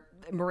her.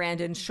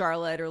 Miranda and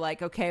Charlotte are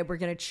like, okay, we're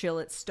going to chill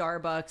at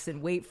Starbucks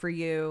and wait for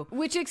you.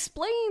 Which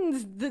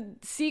explains the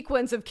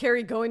sequence of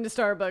Carrie going to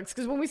Starbucks.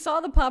 Because when we saw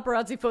the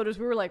paparazzi photos,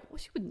 we were like, well,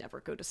 she would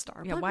never go to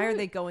Starbucks. Yeah, why are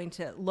they going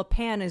to... Le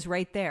Pan is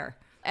right there.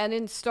 And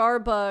in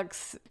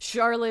Starbucks,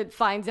 Charlotte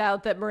finds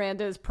out that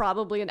Miranda is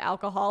probably an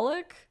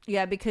alcoholic.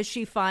 Yeah, because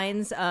she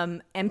finds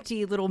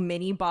empty little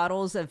mini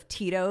bottles of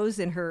Tito's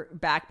in her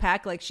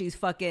backpack like she's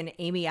fucking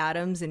Amy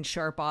Adams in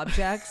Sharp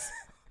Objects.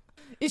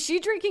 Is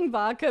she drinking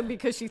vodka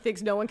because she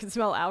thinks no one can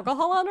smell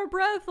alcohol on her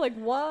breath? Like,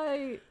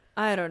 why?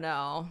 I don't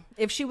know.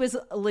 If she was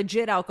a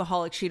legit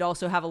alcoholic, she'd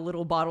also have a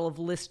little bottle of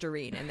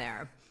Listerine in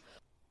there.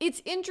 It's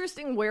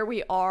interesting where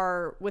we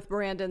are with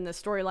Miranda in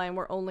this storyline.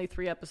 We're only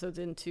 3 episodes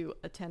into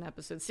a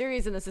 10-episode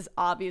series, and this is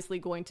obviously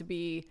going to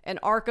be an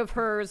arc of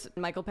hers.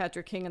 Michael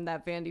Patrick King in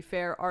that Vanity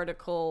Fair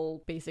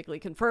article basically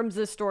confirms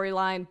this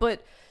storyline,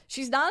 but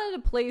she's not at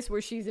a place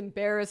where she's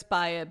embarrassed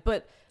by it.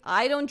 But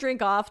I don't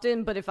drink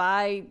often, but if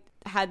I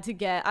had to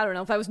get, I don't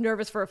know, if I was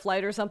nervous for a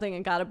flight or something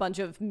and got a bunch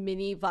of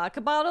mini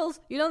vodka bottles,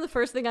 you know the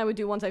first thing I would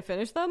do once I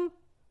finish them?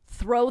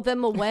 Throw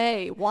them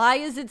away. Why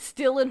is it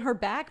still in her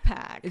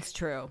backpack? It's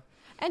true.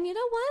 And you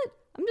know what?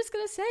 I'm just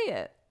going to say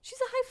it.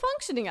 She's a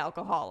high-functioning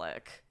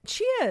alcoholic.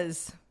 She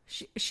is.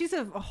 She's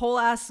a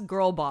whole-ass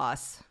girl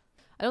boss.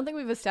 I don't think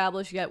we've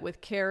established yet with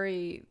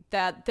Carrie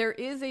that there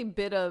is a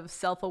bit of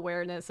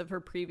self-awareness of her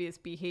previous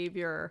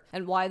behavior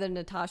and why the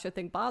Natasha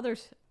thing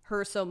bothers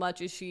her so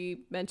much is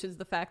she mentions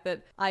the fact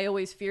that I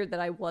always feared that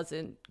I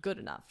wasn't good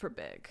enough for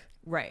Big.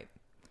 Right.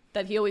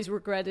 That he always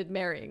regretted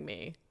marrying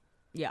me.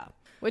 Yeah.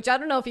 Which I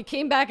don't know if he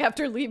came back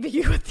after leaving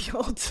you at the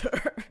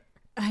altar.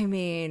 I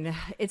mean,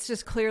 it's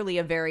just clearly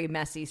a very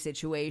messy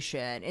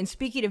situation. And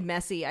speaking of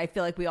messy, I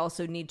feel like we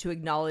also need to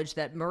acknowledge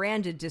that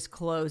Miranda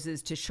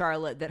discloses to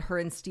Charlotte that her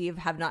and Steve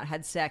have not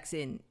had sex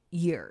in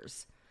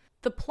years.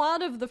 The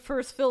plot of the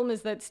first film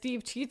is that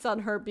Steve cheats on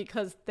her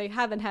because they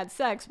haven't had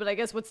sex, but I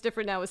guess what's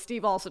different now is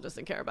Steve also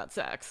doesn't care about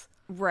sex.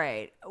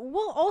 Right.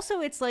 Well,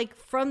 also, it's like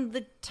from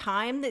the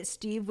time that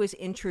Steve was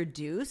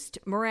introduced,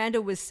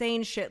 Miranda was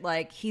saying shit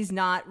like, he's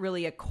not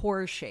really a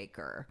core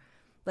shaker.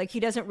 Like,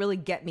 he doesn't really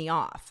get me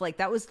off. Like,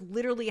 that was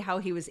literally how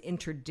he was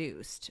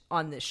introduced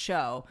on this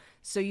show.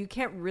 So you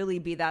can't really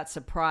be that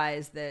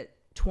surprised that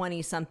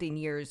 20-something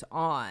years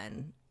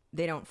on,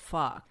 they don't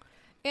fuck.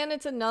 And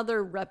it's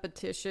another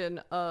repetition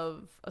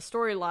of a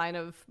storyline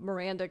of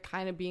Miranda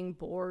kind of being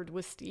bored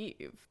with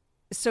Steve.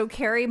 So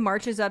Carrie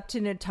marches up to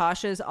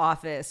Natasha's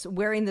office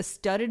wearing the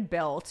studded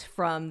belt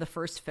from the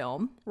first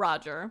film.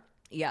 Roger.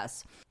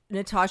 Yes.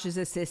 Natasha's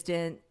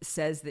assistant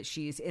says that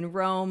she's in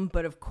Rome,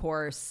 but of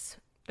course...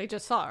 They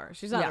just saw her.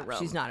 She's not in Rome.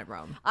 She's not in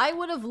Rome. I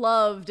would have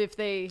loved if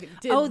they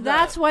did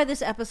that's why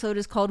this episode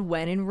is called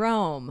When in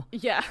Rome.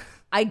 Yeah.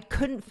 I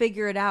couldn't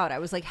figure it out. I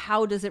was like,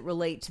 how does it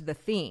relate to the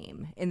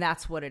theme? And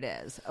that's what it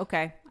is.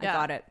 Okay, I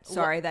got it.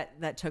 Sorry,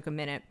 that took a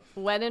minute.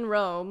 When in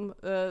Rome,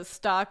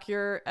 stalk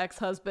your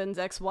ex-husband's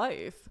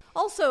ex-wife.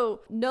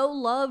 Also, no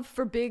love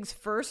for Big's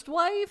first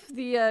wife,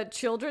 the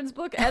children's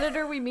book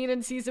editor we meet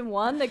in season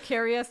 1, that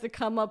Carrie has to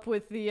come up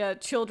with the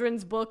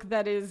children's book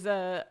that is...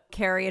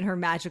 Carrie and her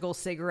magical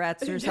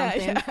cigarettes or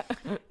something.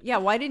 Yeah,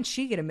 why didn't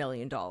she get $1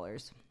 million?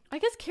 I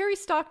guess Carrie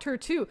stalked her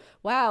too.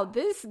 Wow,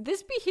 this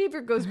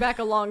behavior goes back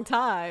a long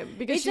time.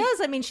 Because it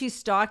does. I mean, she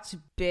stalked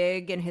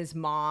Big and his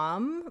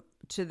mom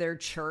to their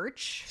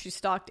church. She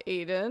stalked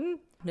Aiden.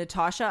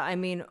 Natasha, I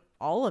mean,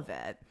 all of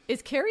it.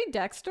 Is Carrie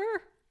Dexter?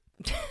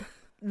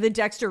 The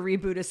Dexter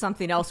reboot is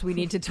something else we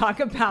need to talk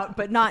about,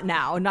 but not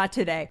now, not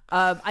today.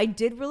 I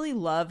did really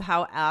love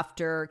how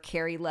after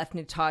Carrie left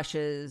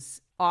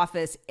Natasha's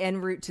office en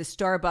route to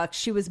Starbucks,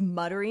 she was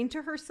muttering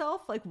to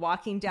herself, like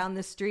walking down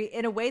the street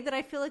in a way that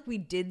I feel like we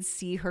did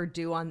see her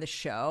do on the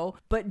show,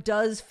 but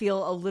does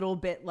feel a little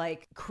bit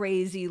like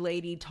crazy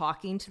lady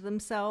talking to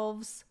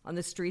themselves on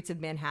the streets of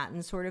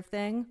Manhattan sort of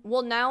thing.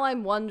 Well, now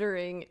I'm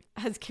wondering,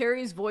 has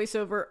Carrie's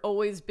voiceover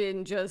always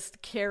been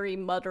just Carrie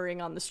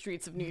muttering on the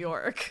streets of New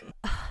York?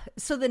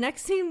 So the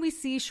next scene we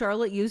see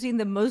Charlotte using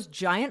the most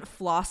giant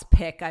floss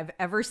pick I've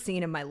ever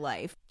seen in my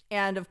life.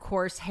 And of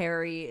course,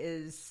 Harry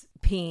is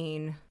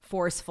peeing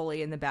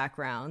forcefully in the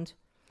background.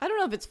 I don't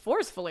know if it's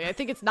forcefully. I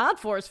think it's not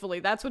forcefully.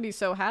 That's what he's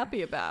so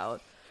happy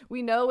about.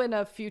 We know in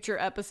a future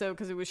episode,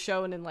 because it was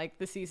shown in like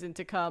the season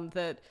to come,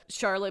 that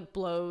Charlotte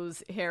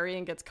blows Harry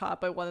and gets caught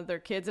by one of their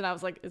kids. And I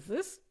was like, is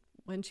this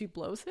when she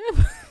blows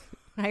him?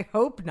 I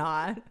hope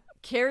not.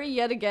 Carrie,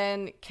 yet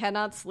again,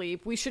 cannot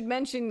sleep. We should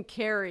mention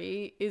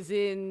Carrie is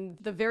in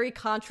the very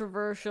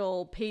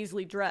controversial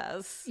paisley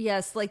dress.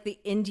 Yes, like the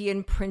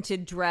Indian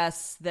printed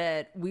dress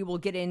that we will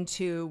get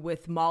into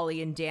with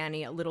Molly and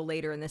Danny a little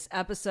later in this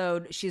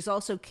episode. She's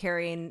also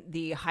carrying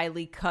the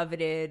highly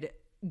coveted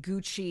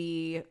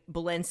Gucci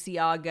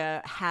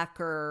Balenciaga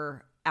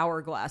hacker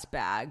hourglass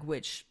bag,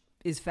 which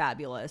is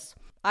fabulous.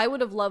 I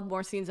would have loved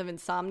more scenes of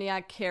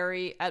Insomniac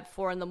Carrie at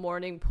 4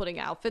 a.m. putting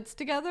outfits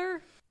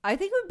together. I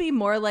think it would be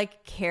more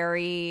like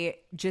Carrie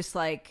just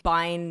like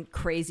buying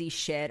crazy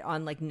shit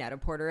on like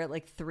Net-a-Porter at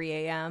like 3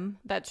 a.m.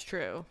 That's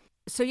true.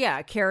 So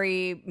yeah,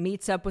 Carrie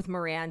meets up with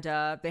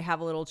Miranda. They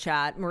have a little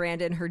chat.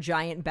 Miranda in her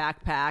giant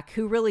backpack,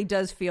 who really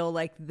does feel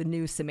like the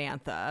new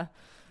Samantha.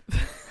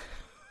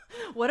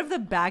 What if the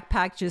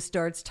backpack just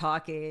starts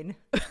talking?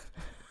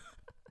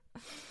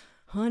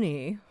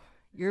 Honey,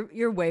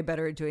 you're way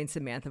better at doing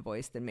Samantha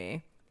voice than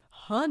me.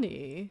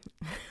 Honey.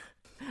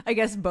 I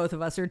guess both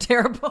of us are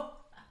terrible.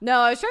 No,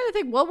 I was trying to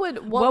think, what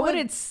would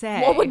it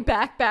say? What would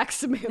backpack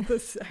Samantha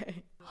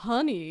say?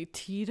 Honey,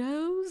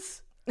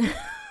 Tito's?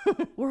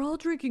 We're all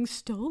drinking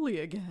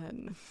Stoli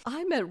again.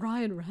 I met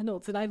Ryan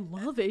Reynolds and I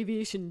love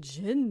aviation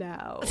gin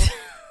now.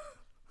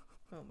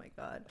 Oh my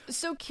God.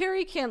 So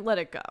Carrie can't let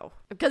it go.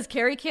 Because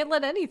Carrie can't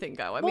let anything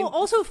go. I mean,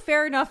 also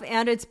fair enough,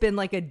 and it's been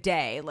like a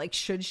day. Like,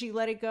 should she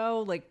let it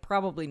go? Like,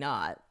 probably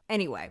not.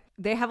 Anyway,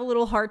 they have a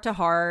little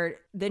heart-to-heart.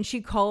 Then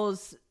she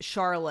calls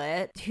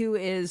Charlotte, who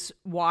is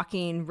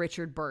walking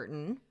Richard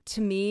Burton.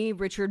 To me,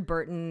 Richard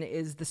Burton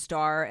is the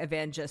star of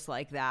And Just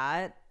Like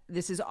That.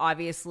 This is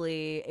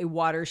obviously a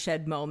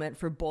watershed moment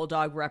for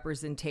Bulldog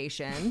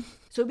representation.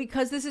 So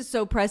because this is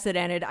so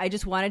precedented, I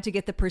just wanted to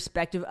get the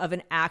perspective of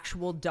an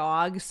actual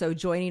dog. So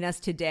joining us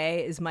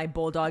today is my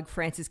Bulldog,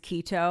 Francis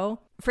Quito.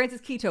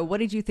 Francis Quito, what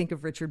did you think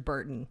of Richard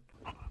Burton?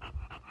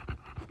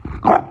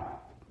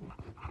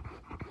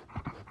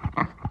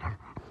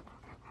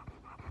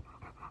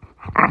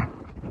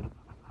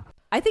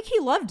 I think he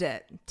loved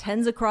it.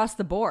 10s across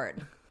the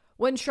board.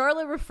 When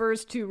Charlotte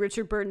refers to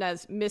Richard Burton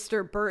as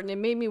Mr. Burton, it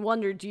made me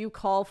wonder, do you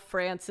call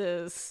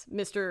Francis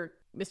Mr.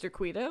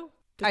 Quito?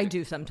 I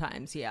do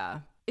sometimes, yeah.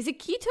 Is it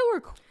Quito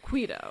or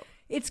Quito?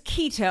 It's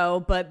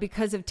Quito, but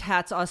because of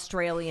Tat's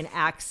Australian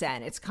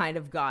accent, it's kind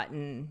of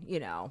gotten,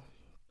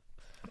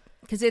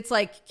 because it's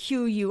like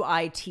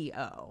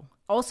Quito.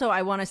 Also,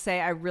 I want to say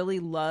I really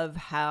love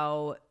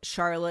how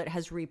Charlotte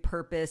has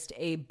repurposed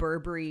a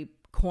Burberry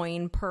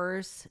coin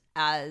purse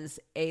as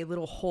a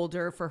little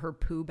holder for her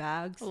poo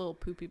bags. A little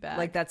poopy bag.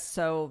 Like, that's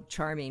so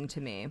charming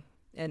to me.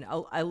 And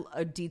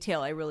a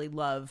detail I really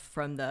love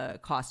from the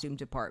costume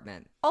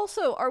department.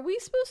 Also, are we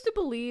supposed to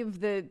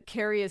believe that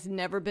Carrie has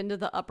never been to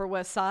the Upper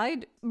West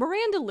Side?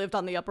 Miranda lived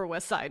on the Upper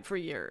West Side for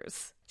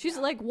years. She's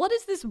like, what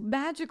is this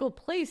magical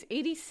place?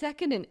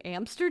 82nd in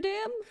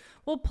Amsterdam?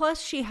 Well,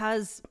 plus she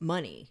has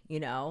money,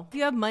 If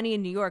you have money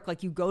in New York,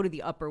 like, you go to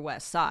the Upper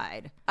West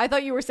Side. I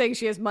thought you were saying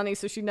she has money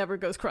so she never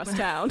goes cross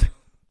town.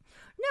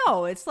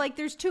 No, it's like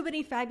there's too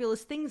many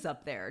fabulous things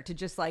up there to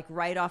just like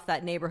write off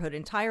that neighborhood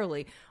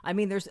entirely. I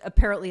mean, there's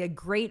apparently a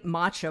great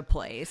matcha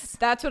place.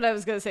 That's what I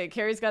was going to say.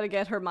 Carrie's got to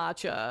get her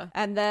matcha.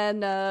 And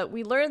then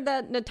we learned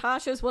that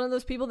Natasha is one of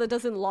those people that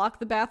doesn't lock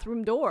the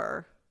bathroom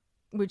door.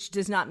 Which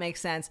does not make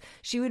sense.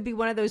 She would be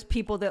one of those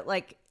people that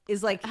like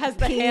is like Has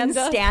the hand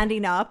up.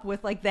 standing up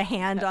with like the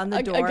hand on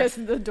the door.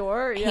 Against the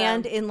door, yeah.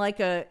 Hand in like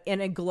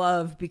in a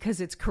glove because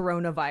it's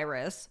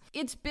coronavirus.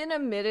 It's been a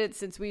minute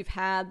since we've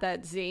had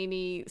that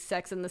zany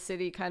Sex and the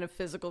City kind of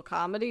physical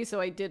comedy,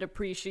 so I did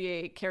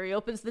appreciate Carrie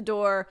opens the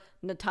door,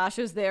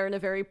 Natasha's there in a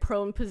very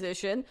prone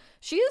position.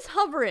 She is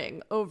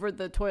hovering over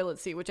the toilet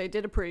seat, which I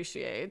did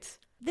appreciate.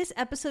 This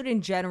episode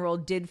in general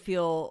did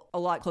feel a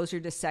lot closer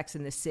to Sex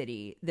and the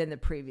City than the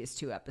previous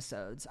 2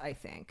 episodes, I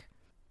think.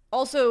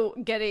 Also,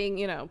 getting,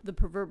 the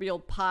proverbial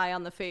pie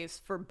on the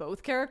face for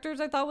both characters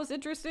I thought was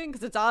interesting,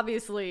 because it's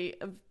obviously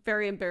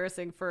very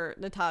embarrassing for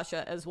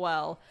Natasha as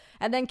well.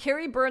 And then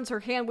Carrie burns her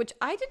hand, which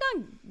I did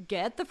not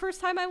get the first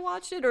time I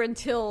watched it, or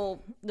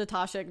until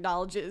Natasha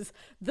acknowledges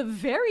the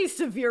very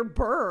severe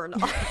burn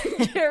on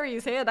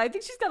Carrie's hand. I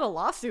think she's got a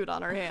lawsuit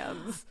on her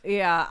hands.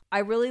 Yeah, I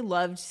really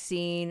loved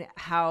seeing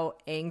how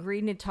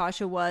angry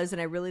Natasha was, and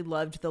I really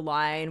loved the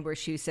line where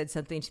she said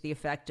something to the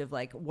effect of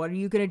like, what are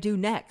you going to do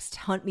next?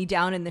 Hunt me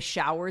down in the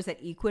showers at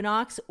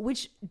Equinox,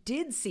 which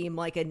did seem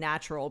like a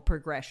natural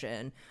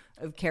progression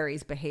of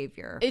Carrie's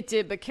behavior. It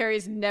did, but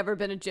Carrie's never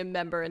been a gym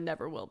member and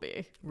never will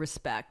be.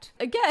 Respect.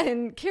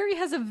 Again, Carrie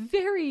has a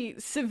very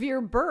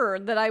severe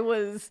burn that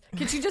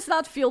can she just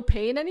not feel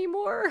pain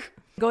anymore?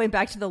 Going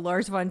back to the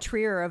Lars von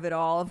Trier of it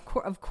all,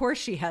 of course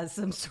she has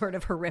some sort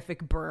of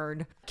horrific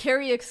burn.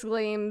 Carrie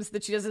exclaims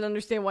that she doesn't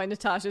understand why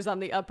Natasha's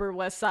on the Upper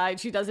West Side.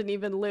 She doesn't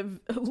even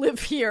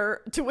live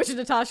here, to which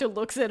Natasha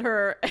looks at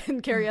her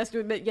and Carrie has to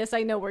admit, yes,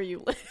 I know where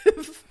you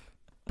live.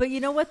 But you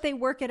know what? They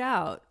work it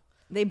out.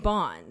 They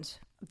bond.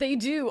 They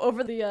do,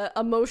 over the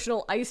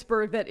emotional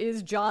iceberg that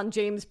is John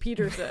James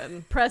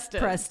Peterson.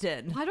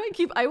 Preston. Why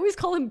do I always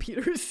call him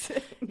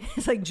Peterson?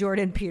 It's like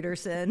Jordan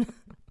Peterson.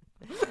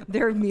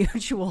 Their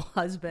mutual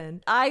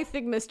husband. I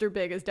think Mr.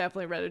 Big has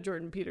definitely read a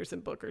Jordan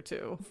Peterson book or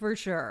two. For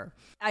sure.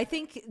 I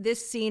think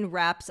this scene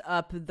wraps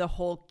up the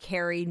whole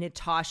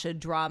Carrie-Natasha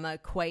drama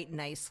quite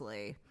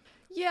nicely.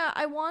 Yeah,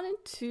 I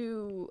wanted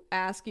to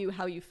ask you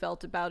how you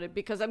felt about it,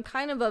 because I'm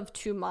kind of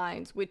 2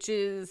 minds, which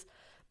is,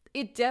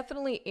 it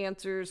definitely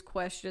answers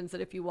questions that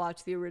if you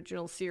watch the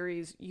original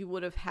series, you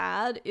would have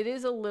had. It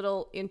is a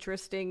little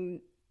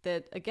interesting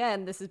that,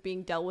 again, this is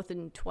being dealt with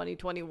in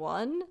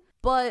 2021.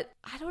 But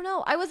I don't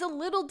know. I was a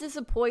little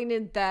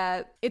disappointed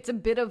that it's a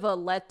bit of a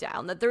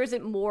letdown, that there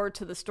isn't more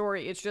to the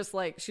story. It's just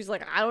like, she's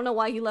like, I don't know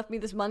why he left me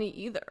this money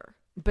either.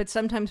 But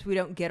sometimes we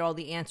don't get all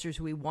the answers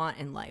we want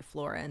in life,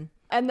 Lauren.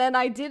 And then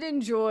I did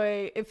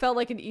enjoy, it felt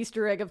like an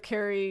Easter egg of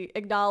Carrie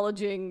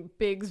acknowledging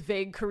Big's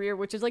vague career,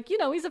 which is like,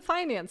 he's a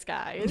finance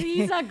guy.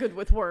 He's not good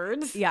with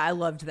words. Yeah, I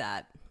loved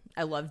that.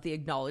 I loved the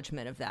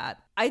acknowledgement of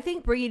that. I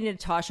think bringing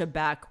Natasha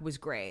back was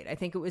great. I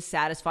think it was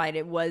satisfying.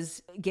 It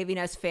was giving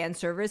us fan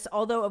service,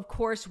 although, of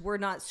course, we're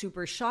not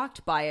super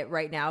shocked by it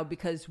right now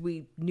because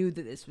we knew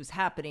that this was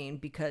happening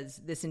because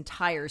this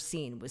entire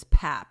scene was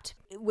papped.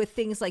 With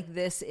things like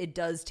this, it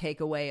does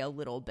take away a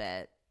little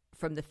bit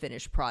from the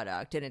finished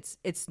product, and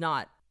it's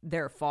not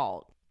their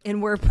fault.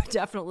 And we're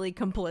definitely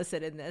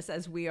complicit in this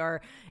as we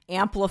are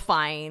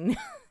amplifying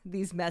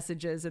these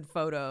messages and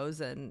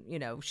photos and,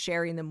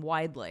 sharing them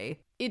widely.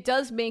 It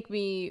does make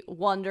me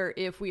wonder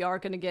if we are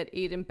going to get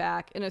Aiden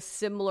back in a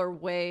similar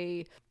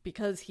way,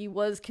 because he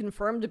was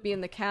confirmed to be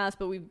in the cast,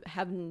 but we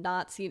have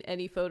not seen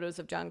any photos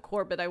of John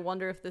Corbett. I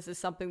wonder if this is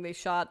something they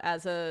shot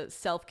as a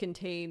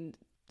self-contained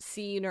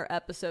scene or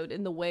episode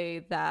in the way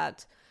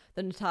that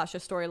the Natasha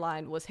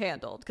storyline was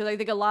handled. Because I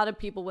think a lot of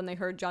people, when they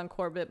heard John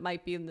Corbett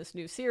might be in this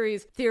new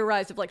series,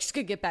 theorized of like, she's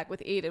gonna get back with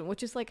Aiden,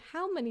 which is like,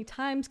 how many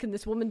times can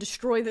this woman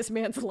destroy this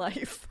man's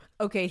life?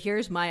 Okay,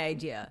 here's my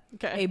idea.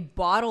 Okay. A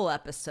bottle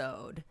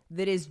episode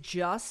that is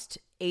just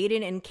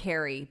Aiden and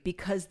Carrie,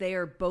 because they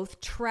are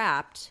both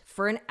trapped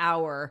for an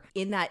hour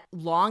in that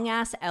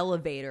long-ass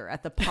elevator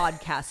at the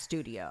podcast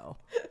studio.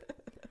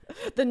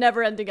 The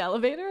never-ending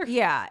elevator?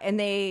 Yeah, and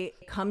they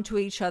come to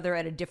each other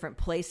at a different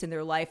place in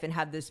their life and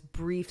have this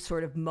brief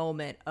sort of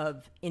moment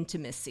of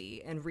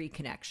intimacy and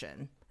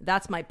reconnection.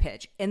 That's my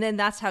pitch. And then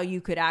that's how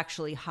you could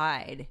actually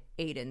hide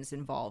Aiden's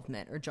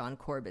involvement or John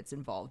Corbett's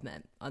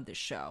involvement on this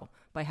show,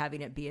 by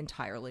having it be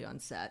entirely on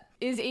set.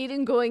 Is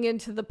Aiden going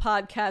into the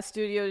podcast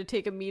studio to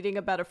take a meeting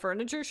about a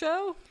furniture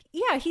show?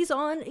 Yeah, he's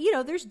on,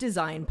 there's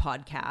design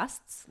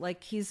podcasts.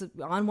 Like, he's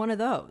on one of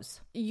those.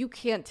 You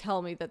can't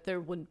tell me that there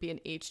wouldn't be an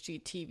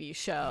HGTV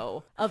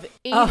show of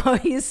Aiden. Oh,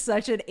 he's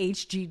such an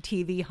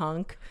HGTV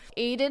hunk.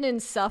 Aiden and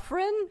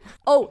Suffren?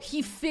 Oh,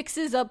 he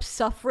fixes up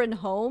Suffren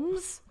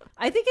homes?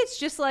 I think it's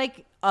just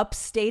like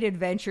upstate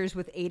adventures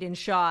with Aiden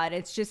Shaw. And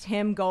it's just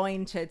him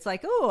going to, it's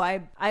like, oh,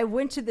 I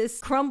went to this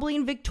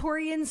crumbling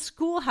Victorian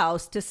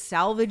schoolhouse to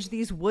salvage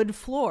these wood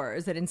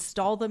floors and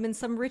install them in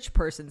some rich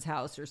person's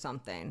house or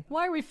something.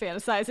 Why are we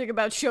fantasizing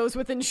about shows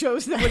within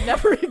shows that would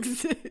never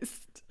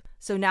exist?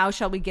 So now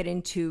shall we get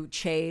into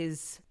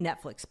Che's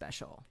Netflix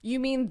special? You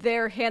mean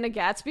their Hannah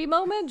Gatsby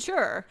moment?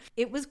 Sure.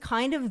 It was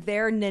kind of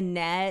their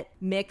Nanette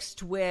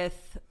mixed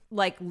with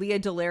like Leah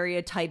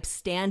Delaria type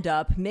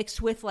stand-up mixed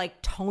with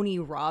like Tony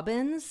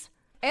Robbins.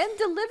 And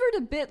delivered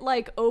a bit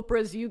like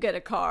Oprah's "You Get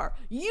a Car."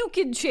 You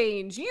can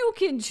change, you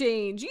can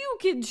change, you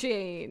can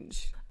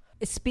change.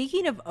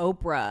 Speaking of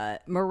Oprah,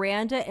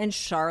 Miranda and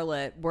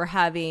Charlotte were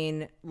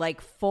having like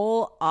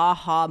full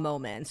aha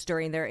moments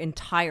during their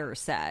entire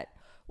set.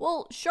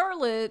 Well,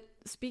 Charlotte,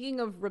 speaking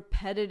of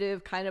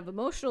repetitive kind of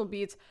emotional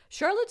beats,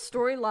 Charlotte's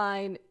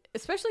storyline,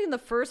 especially in the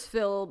first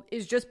film,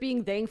 is just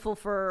being thankful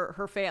for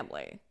her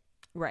family.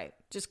 Right.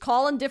 Just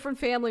calling different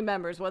family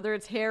members, whether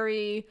it's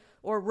Harry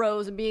or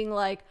Rose, and being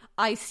like,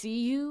 I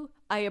see you,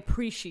 I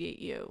appreciate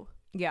you.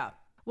 Yeah.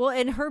 Well,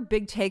 and her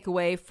big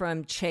takeaway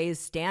from Che's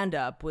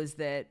stand-up was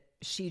that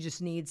she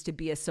just needs to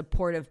be a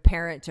supportive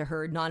parent to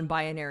her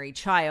non-binary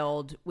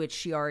child, which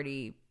she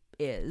already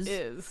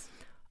is.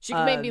 She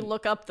can maybe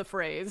look up the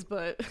phrase,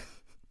 but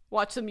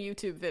watch some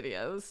YouTube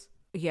videos.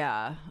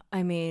 Yeah.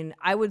 I mean,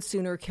 I would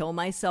sooner kill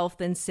myself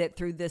than sit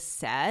through this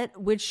set,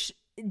 which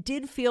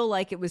did feel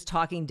like it was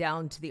talking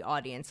down to the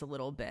audience a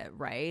little bit,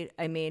 right?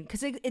 I mean,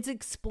 because it's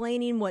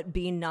explaining what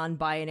being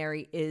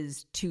non-binary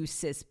is to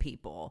cis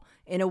people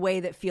in a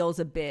way that feels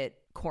a bit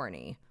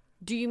corny.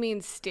 Do you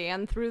mean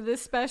stand through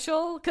this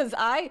special? Because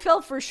I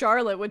felt for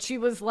Charlotte when she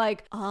was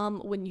like,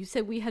 when you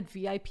said we had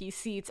VIP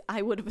seats,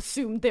 I would have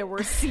assumed there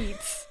were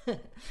seats.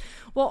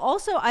 Well,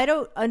 also, I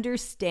don't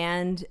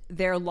understand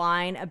their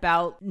line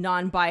about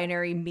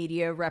non-binary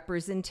media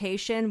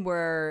representation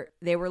where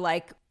they were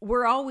like,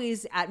 we're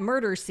always at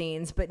murder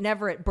scenes, but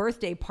never at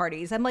birthday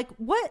parties. I'm like,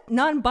 what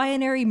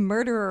non-binary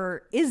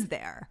murderer is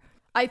there?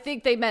 I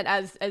think they meant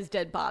as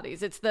dead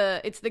bodies. It's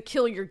the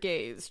kill your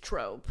gays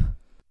trope.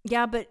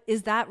 Yeah, but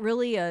is that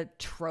really a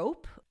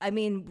trope? I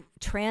mean,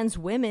 trans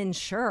women,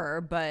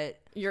 sure, but...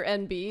 Your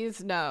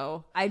NBs?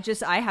 No. I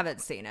haven't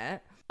seen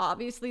it.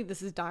 Obviously,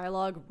 this is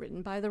dialogue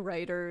written by the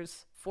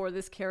writers for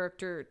this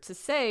character to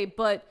say,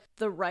 but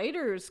the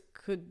writers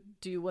could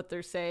do what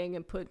they're saying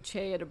and put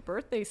Che at a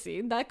birthday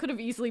scene. That could have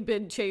easily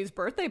been Che's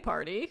birthday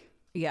party.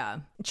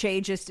 Yeah.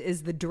 Che just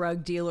is the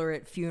drug dealer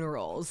at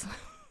funerals.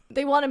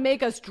 They want to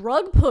make us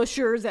drug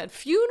pushers at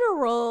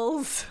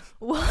funerals.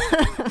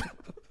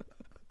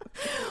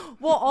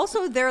 Well,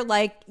 also they're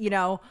like, you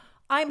know,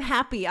 I'm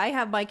happy. I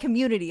have my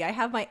community. I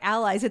have my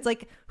allies. It's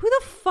like, who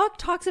the fuck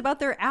talks about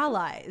their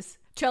allies?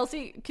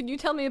 Chelsea, can you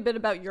tell me a bit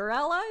about your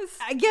allies?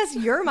 I guess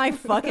you're my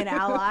fucking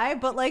ally,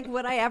 but like,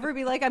 would I ever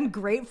be like, I'm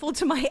grateful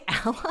to my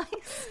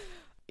allies?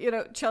 You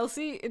know,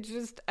 Chelsea, it's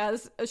just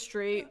as a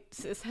straight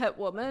cishet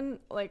woman,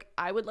 like,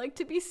 I would like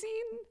to be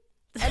seen.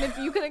 And if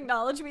you can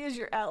acknowledge me as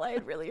your ally,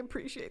 I'd really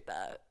appreciate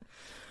that.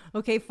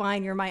 Okay,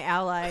 fine, you're my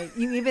ally.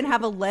 You even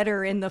have a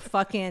letter in the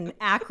fucking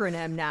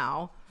acronym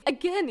now.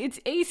 Again, it's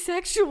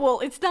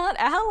asexual. It's not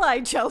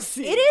ally,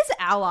 Chelsea. It is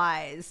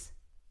allies.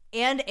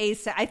 And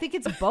I think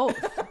it's both,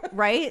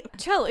 right?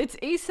 Chel, it's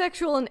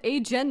asexual and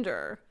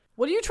agender.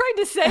 What are you trying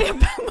to say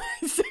about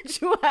my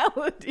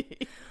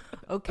sexuality?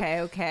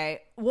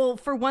 Okay. Well,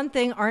 for one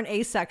thing, aren't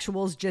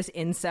asexuals just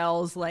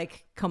incels?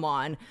 Like, come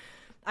on.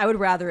 I would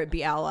rather it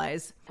be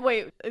allies.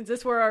 Wait, is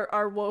this where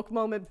our woke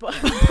moment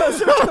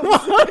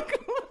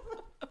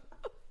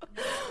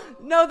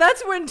No,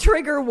 that's when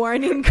trigger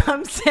warning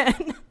comes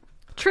in.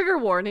 Trigger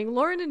warning,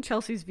 Lauren and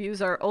Chelsea's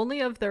views are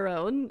only of their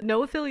own,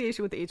 no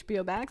affiliation with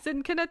HBO Max,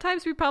 and can at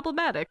times be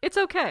problematic. It's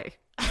okay.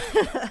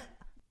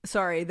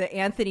 Sorry, the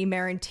Anthony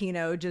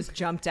Marantino just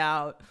jumped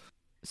out.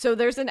 So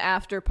there's an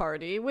after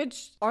party,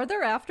 which, are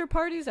there after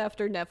parties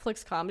after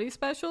Netflix comedy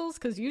specials?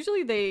 Because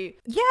usually they...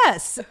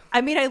 Yes!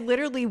 I mean, I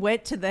literally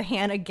went to the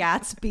Hannah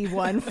Gatsby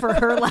one for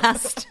her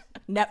last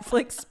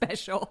Netflix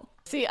special.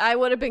 See, I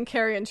would have been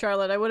Carrie and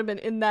Charlotte. I would have been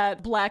in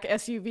that black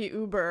SUV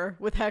Uber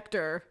with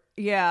Hector.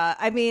 Yeah,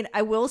 I mean,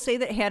 I will say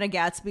that Hannah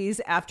Gatsby's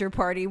after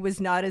party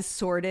was not as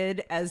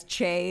sordid as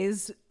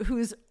Che's,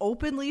 who's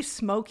openly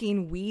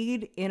smoking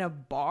weed in a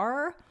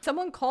bar.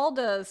 Someone called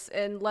us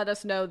and let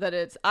us know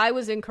that I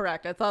was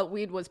incorrect. I thought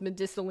weed was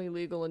medicinally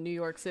legal in New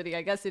York City.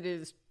 I guess it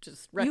is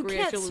just recreationally legal. You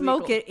can't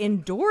smoke it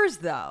indoors,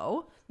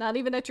 though. Not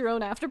even at your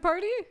own after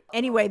party?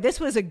 Anyway, this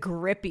was a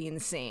gripping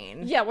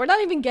scene. Yeah, we're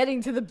not even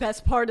getting to the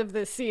best part of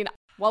this scene.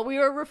 What we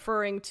are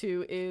referring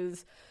to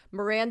is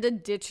Miranda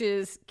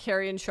ditches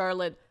Carrie and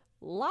Charlotte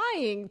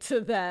lying to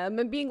them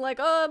and being like,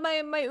 oh,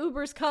 my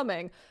Uber's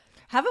coming.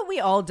 Haven't we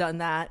all done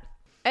that?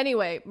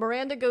 Anyway,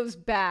 Miranda goes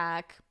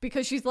back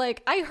because she's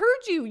like, I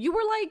heard you. You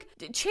were like,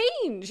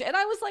 change. And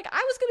I was like,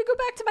 I was going to go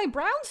back to my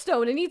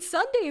brownstone and eat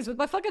sundaes with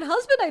my fucking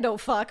husband I don't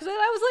fuck. And I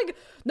was like,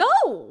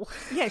 no.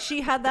 Yeah,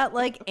 she had that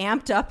like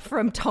amped up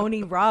from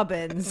Tony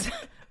Robbins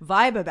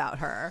vibe about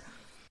her.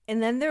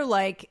 And then they're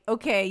like,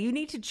 okay, you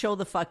need to chill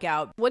the fuck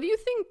out. What do you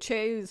think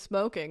Che is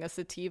smoking? A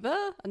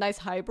sativa? A nice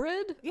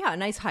hybrid? Yeah, a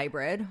nice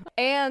hybrid.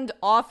 And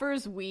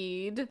offers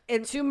weed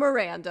to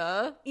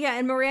Miranda. Yeah,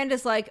 and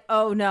Miranda's like,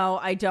 oh no,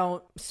 I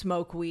don't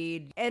smoke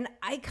weed. And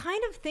I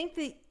kind of think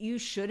that you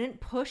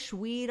shouldn't push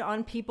weed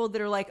on people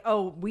that are like,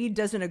 oh, weed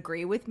doesn't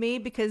agree with me,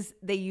 because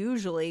they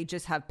usually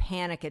just have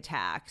panic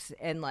attacks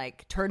and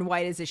like turn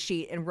white as a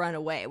sheet and run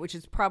away, which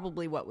is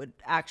probably what would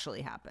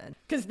actually happen.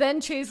 Because then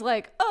Che's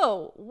like,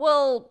 oh,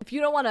 well, if you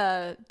don't want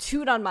to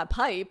toot on my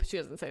pipe, she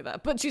doesn't say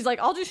that, but she's like,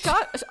 I'll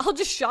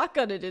just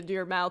shotgun it into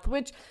your mouth,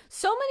 which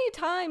so many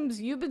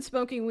times you've been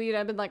smoking weed,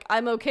 I've been like,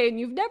 I'm okay, and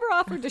you've never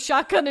offered to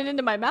shotgun it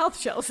into my mouth,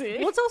 Chelsea.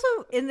 Well, it's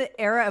also in the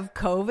era of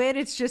COVID,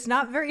 it's just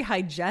not very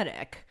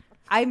hygienic.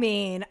 I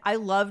mean, I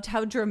loved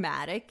how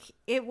dramatic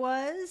it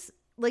was.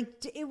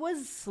 Like, it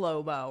was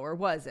slow-mo, or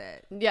was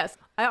it? Yes.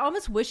 I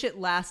almost wish it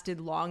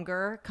lasted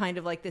longer, kind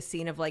of like the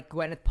scene of, like,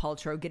 Gwyneth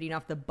Paltrow getting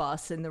off the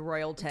bus in the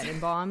Royal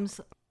Tenenbaums.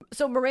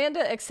 So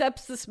Miranda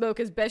accepts the smoke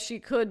as best she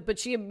could, but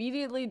she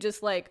immediately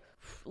just, like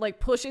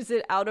pushes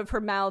it out of her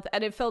mouth,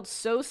 and it felt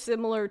so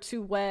similar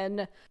to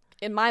when,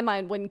 in my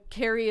mind, when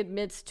Carrie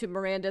admits to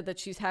Miranda that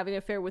she's having an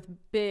affair with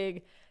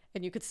Big,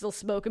 and you could still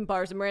smoke in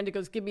bars, and Miranda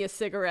goes, give me a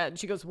cigarette, and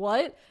she goes,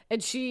 what?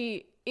 And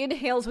she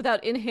inhales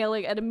without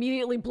inhaling and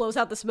immediately blows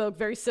out the smoke,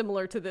 very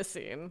similar to this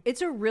scene.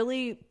 It's a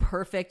really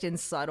perfect and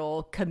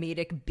subtle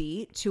comedic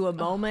beat to a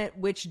moment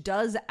which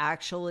does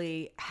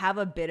actually have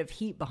a bit of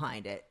heat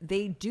behind it.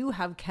 They do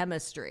have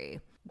chemistry.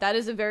 That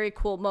is a very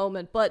cool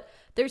moment, but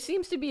there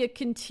seems to be a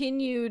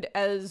continued,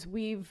 as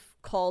we've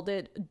called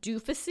it,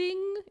 doofusing.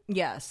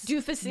 Yes.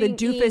 Doofusing.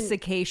 The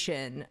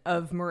doofusication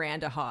of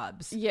Miranda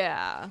Hobbs.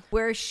 Yeah.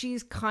 Where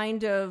she's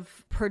kind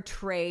of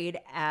portrayed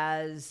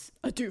as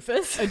a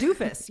doofus. A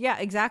doofus. Yeah,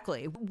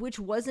 exactly. Which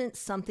wasn't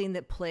something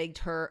that plagued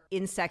her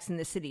in Sex and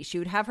the City. She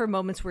would have her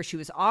moments where she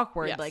was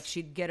awkward, yes. Like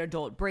she'd get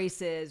adult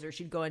braces or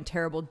she'd go on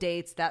terrible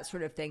dates, that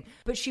sort of thing.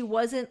 But she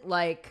wasn't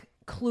like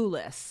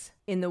clueless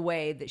in the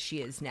way that she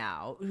is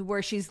now,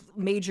 where she's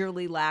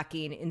majorly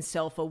lacking in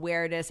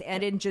self-awareness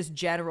and in just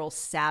general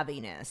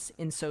savviness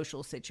in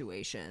social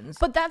situations.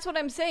 But that's what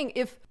I'm saying.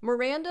 If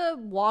Miranda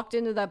walked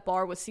into that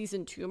bar with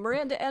season 2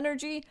 Miranda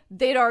energy,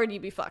 they'd already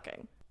be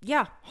fucking.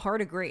 Yeah,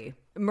 hard agree.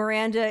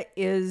 Miranda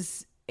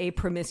is a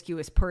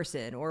promiscuous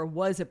person, or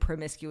was a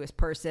promiscuous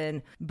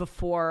person,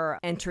 before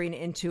entering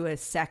into a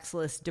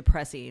sexless,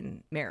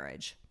 depressing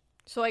marriage.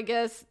 So I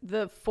guess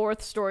the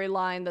fourth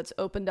storyline that's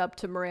opened up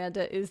to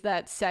Miranda is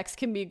that sex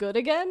can be good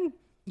again?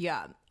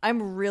 Yeah,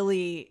 I'm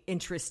really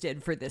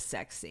interested for this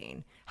sex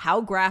scene.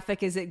 How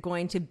graphic is it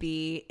going to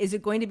be? Is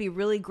it going to be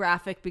really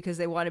graphic because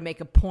they want to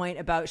make a point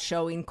about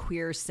showing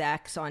queer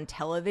sex on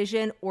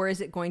television? Or is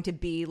it going to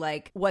be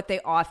like what they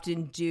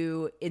often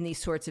do in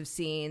these sorts of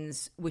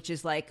scenes, which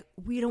is like,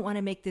 we don't want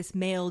to make this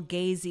male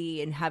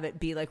gazy and have it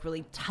be like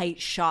really tight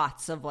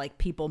shots of like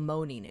people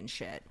moaning and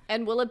shit.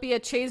 And will it be a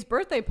Che's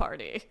birthday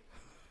party?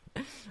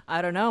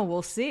 I don't know.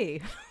 We'll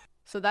see.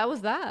 So that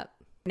was that.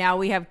 Now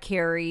we have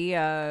Carrie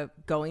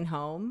going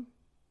home.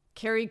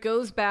 Carrie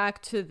goes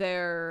back to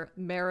their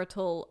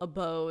marital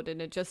abode,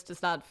 and it just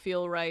does not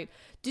feel right.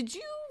 Did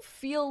you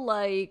feel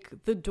like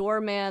the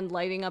doorman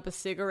lighting up a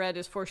cigarette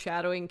is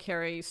foreshadowing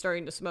Carrie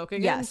starting to smoke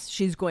again? Yes,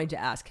 she's going to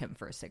ask him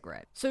for a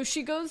cigarette. So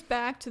she goes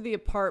back to the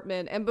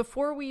apartment, and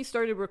before we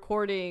started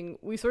recording,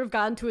 we sort of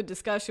got into a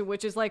discussion,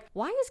 which is like,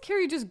 why is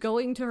Carrie just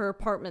going to her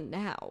apartment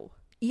now?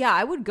 Yeah,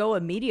 I would go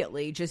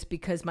immediately just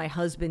because my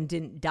husband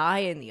didn't die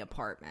in the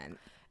apartment.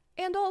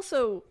 And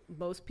also,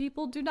 most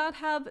people do not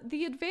have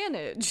the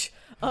advantage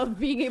of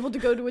being able to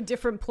go to a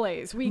different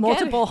place. We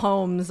multiple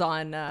homes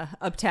on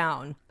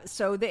uptown.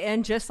 So the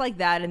end just like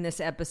that in this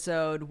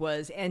episode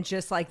was, and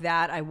just like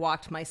that, I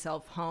walked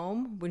myself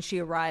home. When she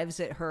arrives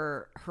at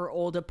her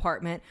old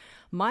apartment,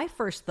 my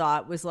first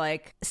thought was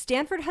like,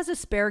 Stanford has a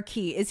spare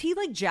key. Is he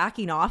like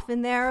jacking off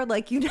in there?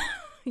 Like you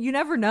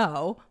never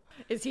know.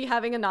 Is he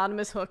having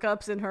anonymous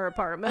hookups in her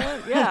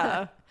apartment?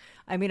 Yeah.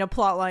 I mean, a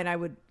plot line I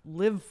would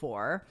live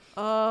for.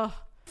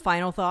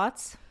 Final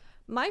thoughts?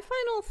 My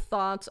final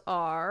thoughts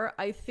are,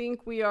 I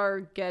think we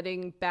are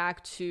getting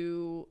back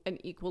to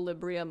an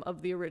equilibrium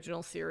of the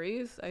original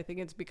series. I think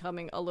it's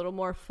becoming a little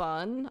more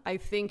fun. I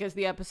think as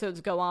the episodes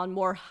go on,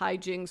 more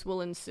hijinks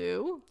will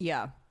ensue.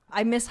 Yeah.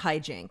 I miss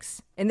hijinks.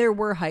 And there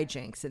were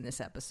hijinks in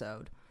this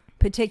episode,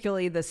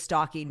 particularly the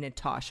stalking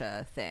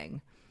Natasha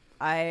thing.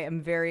 I am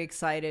very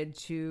excited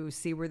to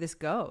see where this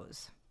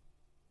goes.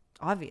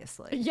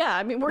 Obviously. Yeah,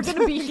 I mean, we're going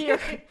to be here.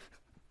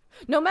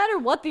 No matter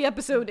what the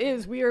episode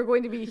is, we are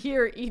going to be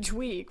here each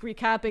week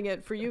recapping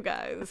it for you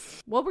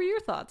guys. What were your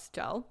thoughts,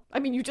 Jel? I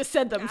mean, you just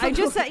said them. I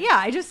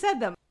just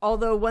said them.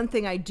 Although one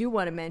thing I do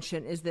want to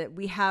mention is that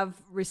we have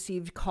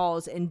received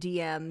calls and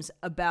DMs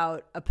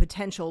about a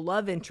potential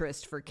love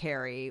interest for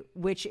Carrie,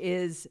 which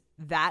is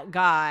that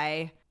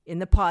guy in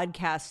the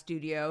podcast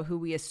studio who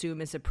we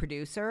assume is a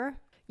producer.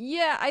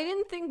 Yeah, I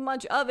didn't think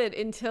much of it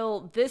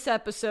until this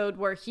episode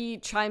where he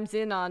chimes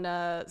in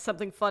on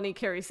something funny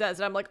Carrie says.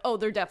 And I'm like, oh,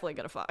 they're definitely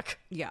going to fuck.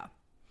 Yeah.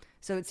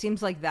 So it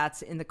seems like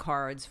that's in the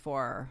cards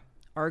for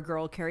our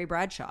girl, Carrie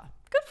Bradshaw.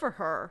 Good for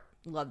her.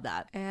 Love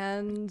that.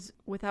 And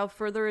without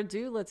further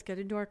ado, let's get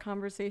into our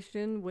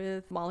conversation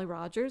with Molly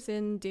Rogers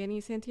and Danny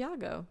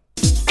Santiago.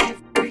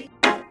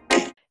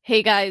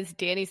 Hey guys,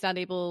 Danny's not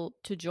able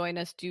to join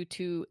us due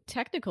to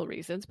technical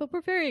reasons, but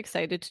we're very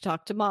excited to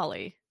talk to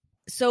Molly.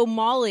 So,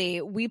 Molly,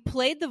 we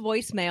played the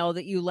voicemail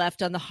that you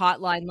left on the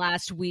hotline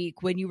last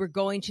week when you were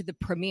going to the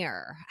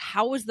premiere.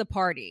 How was the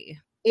party?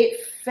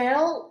 It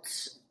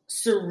felt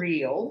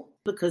surreal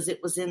because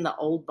it was in the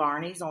old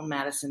Barney's on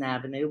Madison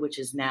Avenue, which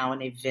is now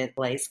an event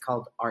place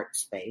called Art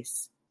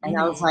Space. And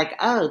I was like,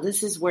 oh,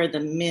 this is where the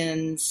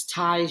men's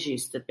ties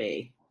used to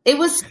be. It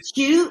was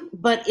cute,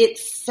 but it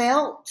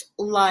felt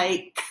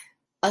like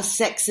a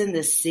Sex in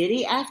the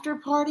City after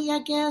party, I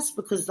guess,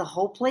 because the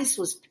whole place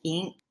was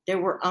pink. There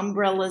were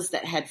umbrellas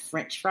that had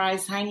French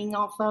fries hanging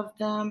off of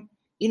them.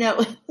 You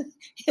know,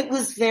 it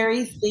was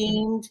very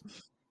themed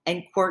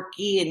and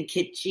quirky and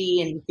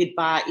kitschy, and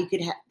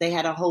they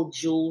had a whole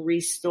jewelry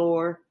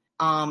store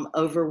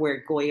over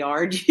where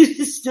Goyard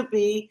used to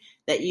be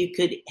that you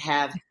could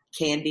have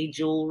candy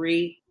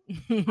jewelry.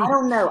 I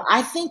don't know.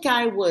 I think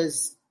I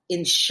was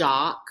in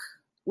shock.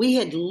 We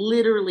had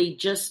literally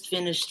just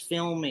finished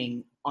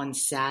filming on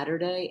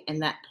Saturday,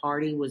 and that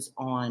party was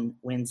on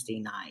Wednesday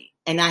night.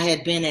 And I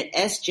had been at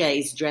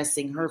SJ's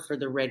dressing her for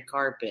the red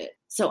carpet.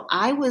 So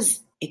I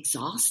was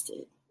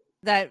exhausted.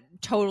 That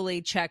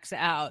totally checks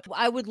out.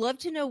 I would love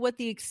to know what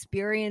the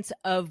experience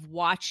of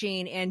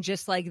watching and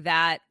just like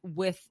that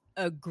with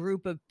a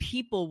group of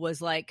people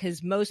was like,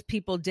 because most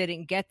people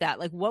didn't get that.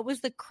 Like, what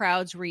was the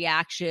crowd's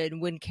reaction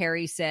when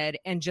Carrie said,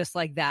 and just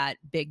like that,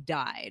 Big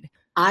died?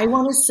 I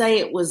want to say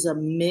it was a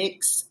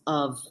mix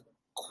of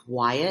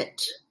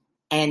quiet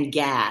and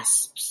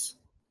gasps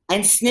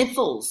and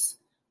sniffles.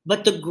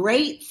 But the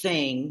great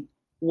thing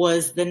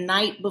was the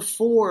night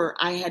before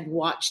I had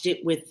watched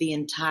it with the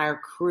entire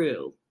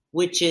crew,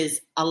 which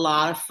is a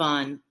lot of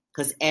fun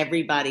because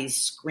everybody's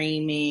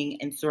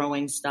screaming and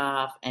throwing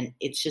stuff, and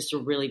it's just a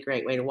really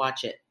great way to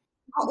watch it.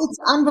 It's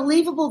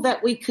unbelievable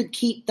that we could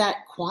keep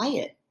that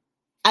quiet.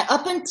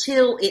 Up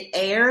until it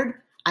aired,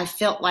 I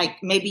felt like,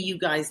 maybe you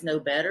guys know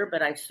better,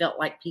 but I felt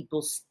like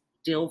people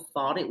still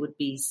thought it would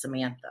be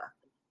Samantha.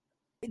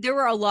 There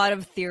were a lot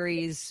of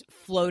theories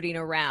floating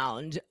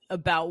around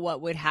about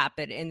what would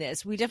happen in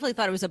this. We definitely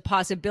thought it was a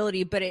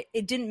possibility, but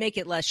it didn't make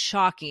it less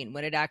shocking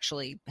when it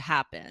actually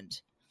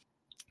happened.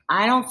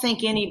 I don't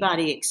think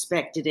anybody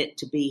expected it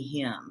to be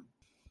him.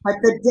 But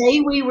the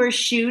day we were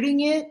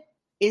shooting it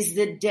is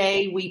the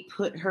day we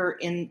put her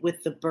in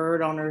with the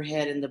bird on her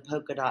head and the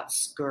polka dot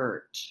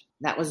skirt.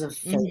 That was a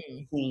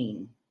fake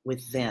scene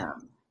with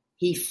them.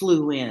 He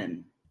flew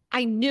in.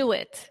 I knew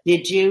it.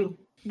 Did you?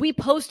 We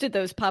posted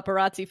those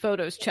paparazzi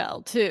photos,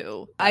 Chell,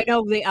 too. I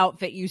know the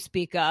outfit you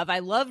speak of. I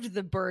loved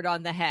the bird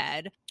on the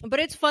head, but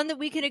it's fun that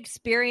we can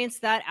experience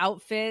that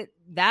outfit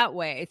that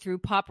way through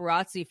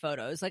paparazzi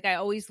photos. Like, I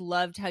always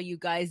loved how you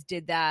guys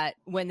did that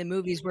when the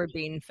movies were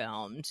being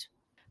filmed.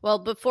 Well,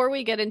 before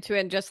we get into it,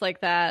 and just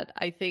like that,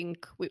 I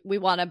think we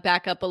want to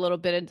back up a little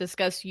bit and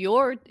discuss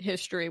your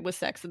history with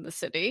Sex and the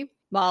City.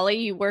 Molly,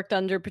 you worked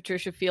under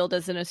Patricia Field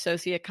as an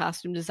associate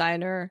costume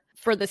designer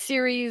for the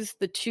series,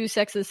 the 2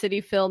 Sex and the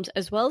City films,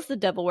 as well as The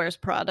Devil Wears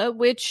Prada,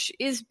 which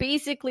is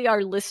basically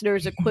our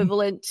listeners'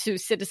 equivalent to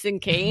Citizen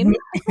Kane.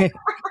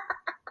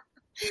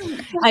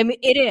 I mean,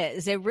 it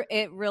is.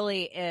 It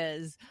really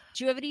is.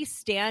 Do you have any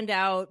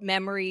standout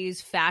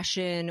memories,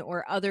 fashion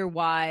or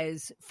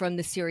otherwise, from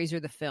the series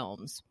or the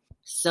films?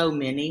 So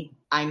many.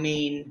 I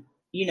mean,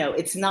 you know,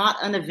 it's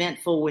not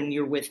uneventful when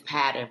you're with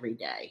Pat every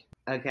day.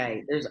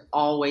 Okay, there's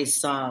always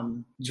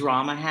some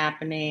drama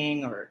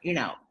happening, or, you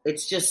know,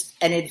 it's just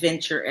an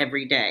adventure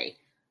every day.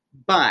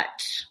 But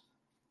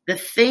the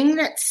thing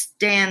that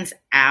stands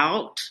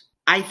out,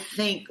 I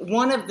think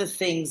one of the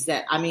things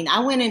that, I mean,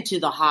 I went into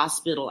the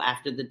hospital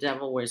after The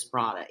Devil Wears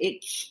Prada.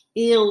 It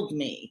killed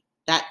me.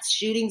 That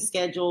shooting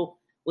schedule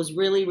was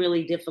really,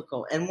 really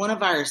difficult. And one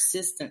of our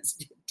assistants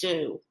did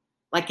too.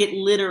 Like, it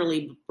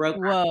literally broke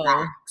our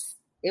backs.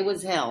 It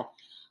was hell.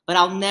 But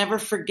I'll never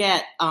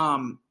forget,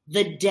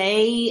 the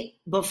day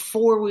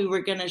before we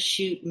were going to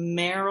shoot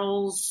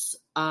Meryl's,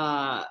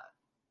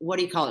 what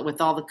do you call it, with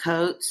all the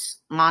coats,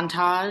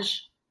 montage.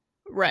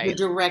 Right. The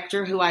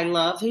director, who I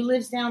love, who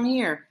lives down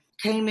here,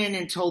 came in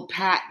and told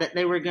Pat that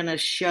they were going to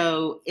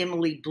show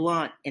Emily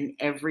Blunt in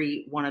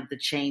every one of the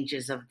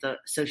changes of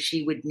so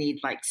she would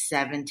need like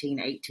 17,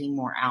 18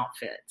 more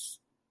outfits.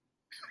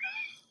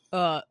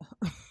 And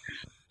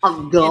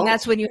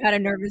that's when you had a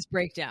nervous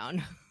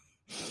breakdown.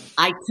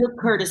 I took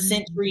her to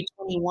Century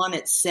 21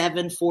 at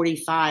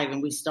 7:45,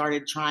 and we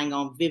started trying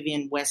on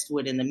Vivienne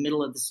Westwood in the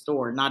middle of the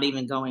store, not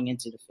even going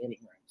into the fitting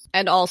rooms.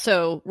 And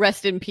also,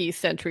 rest in peace,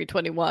 Century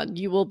 21.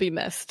 You will be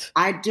missed.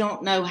 I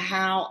don't know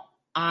how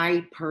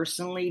I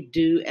personally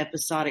do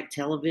episodic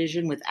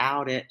television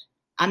without it.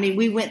 I mean,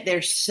 we went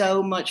there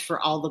so much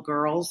for all the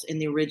girls in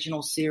the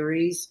original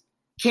series.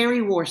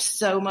 Carrie wore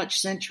so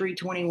much Century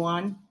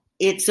 21.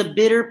 It's a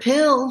bitter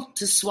pill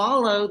to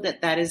swallow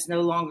that is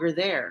no longer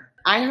there.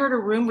 I heard a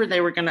rumor they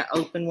were going to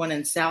open one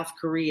in South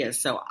Korea,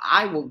 so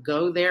I will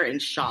go there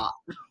and shop.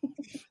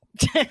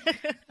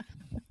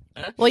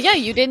 Well, yeah,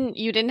 you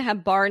didn't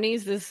have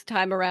Barney's this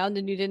time around,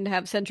 and you didn't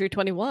have Century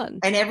 21.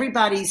 And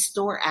everybody's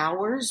store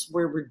hours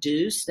were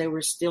reduced. They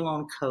were still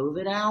on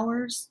COVID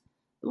hours.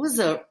 It was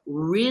a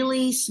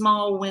really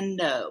small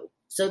window.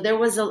 So there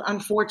was,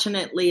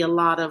 unfortunately, a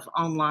lot of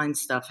online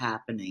stuff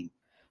happening.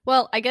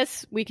 Well, I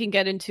guess we can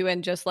get into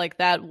And Just Like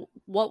That.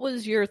 What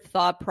was your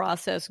thought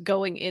process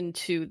going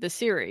into the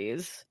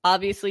series?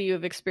 Obviously, you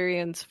have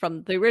experience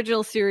from the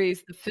original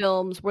series, the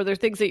films. Were there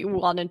things that you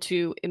wanted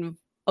to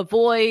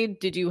avoid?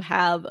 Did you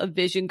have a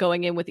vision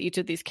going in with each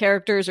of these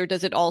characters, or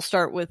does it all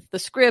start with the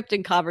script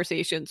and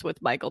conversations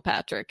with Michael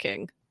Patrick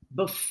King?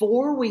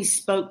 Before we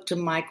spoke to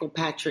Michael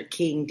Patrick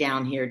King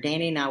down here,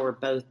 Danny and I were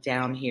both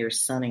down here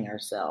sunning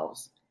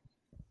ourselves.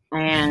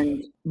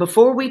 And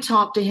before we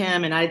talked to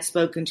him, and I had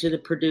spoken to the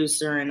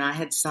producer and I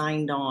had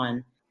signed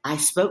on, I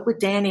spoke with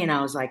Danny and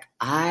I was like,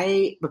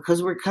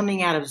 because we're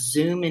coming out of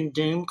Zoom and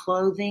Doom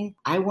clothing,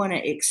 I want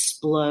to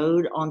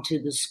explode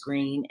onto the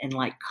screen in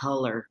like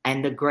color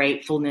and the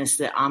gratefulness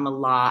that I'm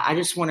alive. I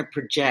just want to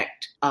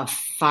project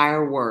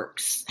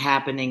fireworks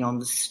happening on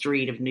the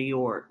street of New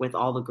York with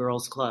all the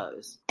girls'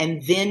 clothes.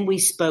 And then we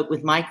spoke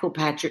with Michael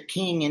Patrick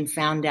King and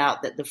found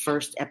out that the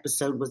first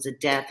episode was a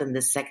death and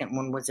the second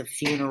one was a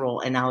funeral.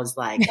 And I was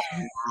like,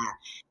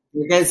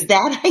 there goes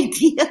that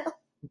idea.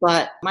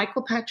 But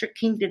Michael Patrick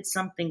King did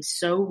something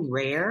so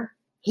rare.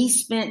 He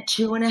spent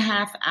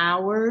 2.5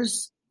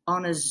 hours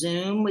on a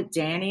Zoom with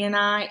Danny and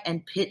I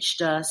and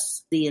pitched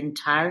us the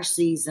entire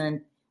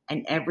season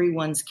and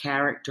everyone's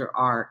character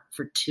arc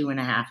for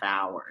 2.5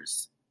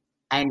 hours.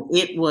 And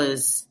it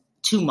was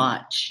too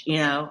much, you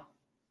know.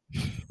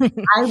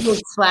 I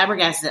was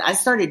flabbergasted. I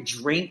started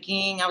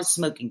drinking. I was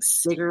smoking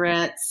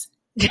cigarettes.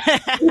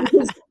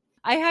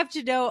 I have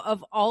to know,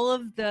 of all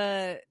of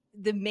the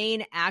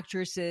main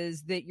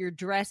actresses that you're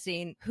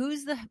dressing,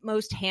 who's the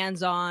most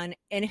hands-on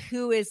and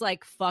who is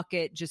like, fuck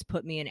it, just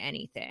put me in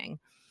anything?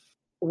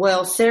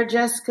 Well, Sarah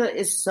Jessica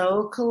is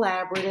so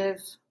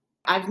collaborative.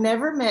 I've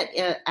never met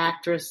an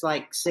actress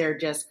like Sarah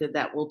Jessica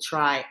that will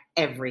try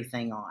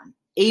everything on.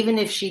 Even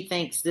if she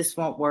thinks this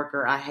won't work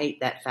or I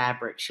hate that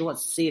fabric, she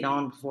wants to see it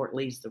on before it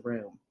leaves the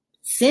room.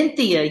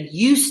 Cynthia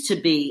used to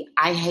be,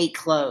 I hate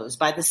clothes.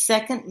 By the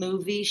second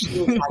movie, she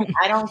was like,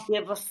 I don't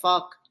give a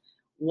fuck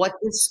what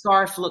this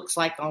scarf looks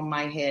like on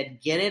my head.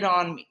 Get it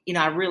on me. You know,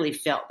 I really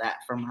felt that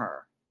from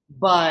her.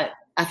 But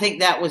I think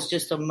that was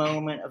just a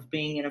moment of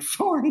being in a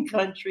foreign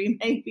country,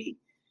 maybe,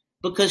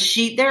 because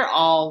they're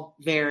all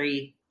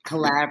very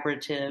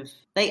collaborative.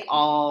 They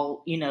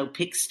all, you know,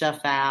 pick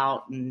stuff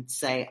out and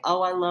say,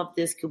 oh, I love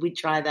this. Could we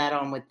try that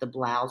on with the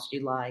blouse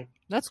you like?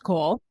 That's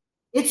cool.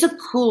 It's a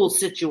cool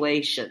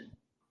situation.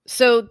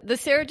 So the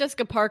Sarah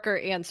Jessica Parker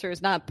answer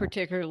is not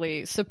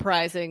particularly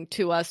surprising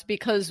to us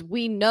because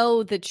we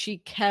know that she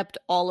kept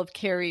all of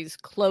Carrie's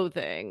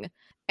clothing.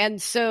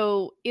 And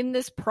so in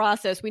this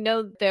process, we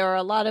know there are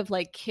a lot of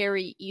like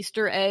Carrie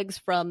Easter eggs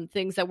from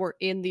things that were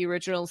in the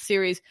original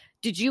series.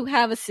 Did you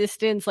have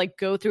assistants like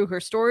go through her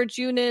storage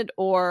unit,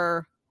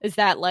 or is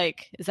that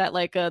like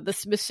the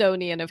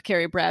Smithsonian of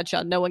Carrie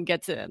Bradshaw? No one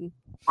gets in.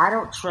 I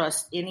don't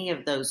trust any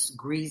of those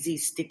greasy,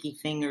 sticky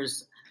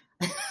fingers.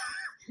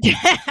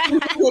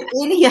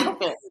 Any of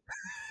it.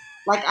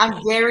 Like,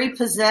 I'm very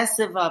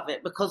possessive of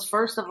it because,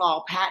 first of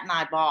all, Pat and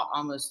I bought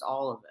almost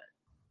all of it.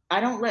 I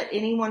don't let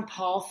anyone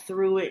paw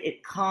through it.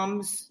 It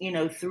comes, you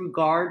know, through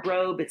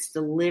guardrobe. It's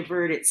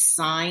delivered. It's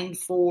signed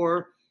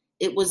for.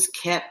 It was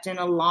kept in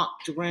a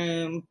locked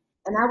room.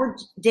 And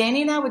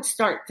Danny and I would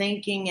start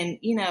thinking, and,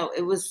 you know,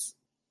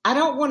 I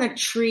don't want to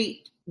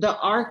treat the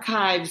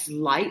archives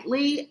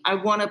lightly. I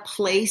want to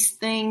place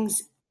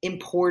things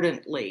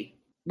importantly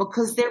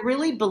because they're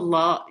really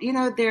beloved. You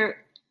know,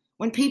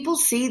 when people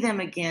see them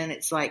again,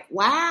 it's like,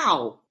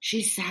 wow,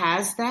 she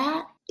has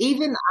that.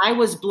 Even I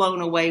was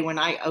blown away when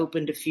I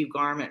opened a few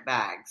garment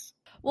bags.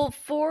 Well,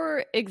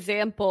 for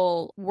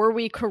example, were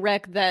we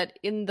correct that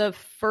in the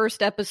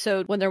first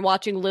episode when they're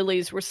watching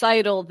Lily's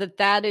recital,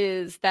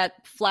 that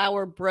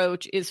flower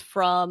brooch is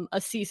from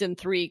a season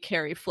 3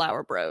 Carrie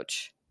flower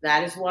brooch?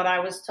 That is what I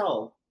was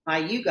told by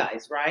you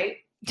guys, right?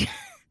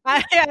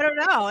 I don't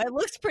know. It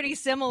looks pretty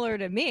similar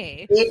to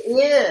me. It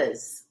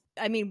is.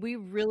 I mean, we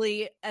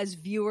really, as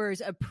viewers,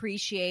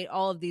 appreciate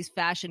all of these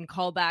fashion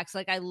callbacks.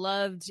 Like, I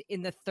loved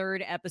in the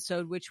third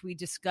episode, which we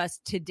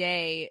discussed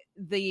today,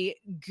 the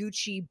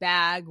Gucci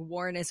bag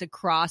worn as a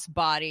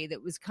crossbody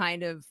that was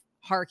kind of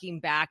harking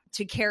back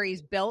to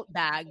Carrie's belt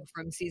bag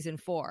from season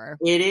 4.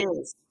 It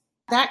is.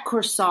 That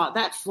corsage,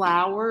 that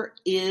flower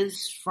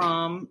is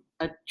from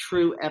a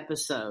true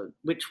episode.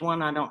 Which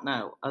one, I don't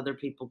know. Other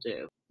people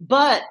do.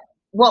 But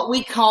what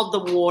we called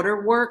the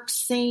waterworks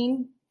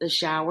scene, the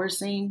shower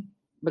scene,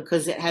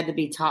 because it had to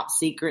be top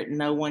secret and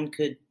no one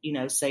could, you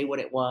know, say what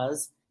it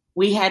was.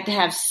 We had to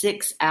have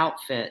 6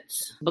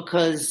 outfits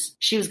because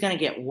she was going to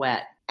get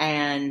wet.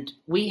 And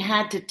we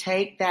had to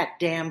take that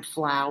damn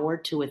flower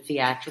to a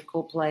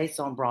theatrical place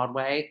on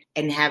Broadway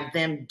and have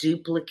them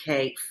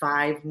duplicate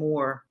 5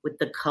 more with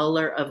the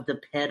color of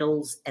the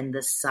petals and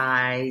the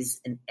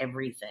size and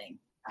everything.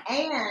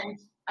 And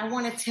I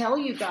want to tell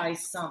you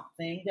guys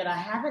something that I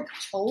haven't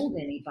told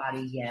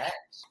anybody yet.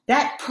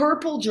 That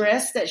purple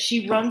dress that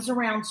she runs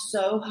around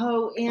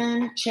Soho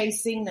in,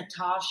 chasing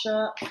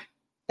Natasha,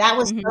 that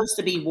was supposed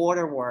to be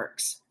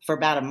waterworks for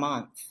about a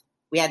month.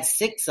 We had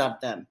 6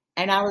 of them.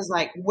 And I was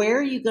like, where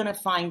are you going to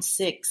find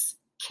 6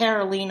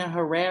 Carolina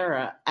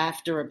Herrera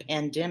after a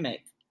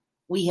pandemic.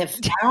 We have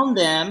found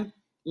them.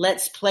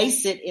 Let's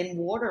place it in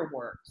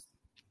Waterworks.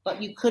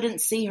 But you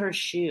couldn't see her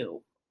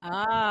shoe.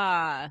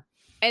 Ah.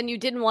 And you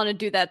didn't want to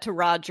do that to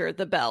Roger,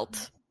 the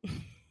belt.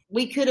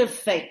 We could have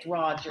faked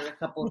Roger a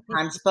couple of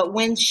times, but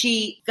when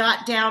she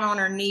got down on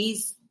her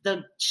knees,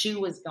 the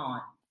shoe was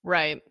gone.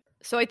 Right.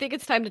 So I think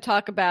it's time to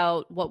talk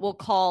about what we'll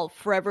call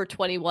Forever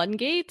 21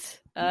 Gate.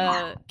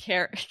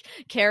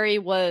 Carrie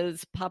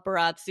was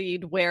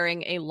paparazzi'd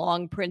wearing a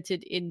long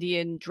printed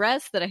Indian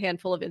dress that a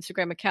handful of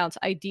Instagram accounts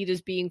ID'd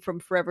as being from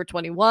Forever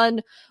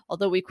 21.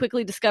 Although we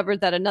quickly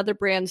discovered that another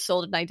brand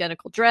sold an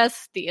identical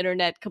dress, the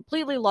internet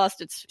completely lost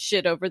its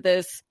shit over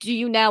this. Do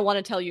you now want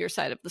to tell your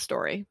side of the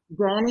story?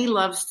 Danny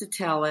loves to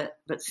tell it,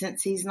 but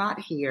since he's not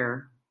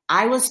here,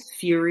 I was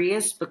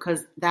furious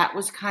because that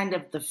was kind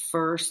of the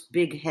first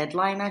big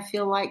headline, I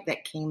feel like,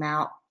 that came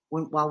out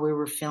while we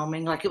were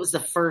filming. Like, it was the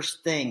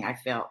first thing I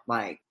felt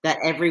like that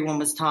everyone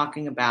was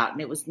talking about,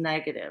 and it was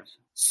negative.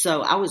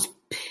 So I was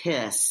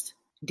pissed.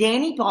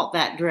 Danny bought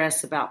that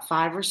dress about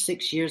 5 or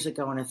 6 years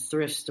ago in a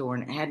thrift store,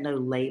 and it had no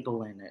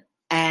label in it.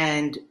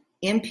 And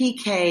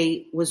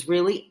MPK was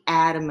really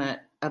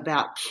adamant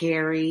about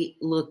Carrie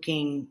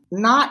looking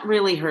not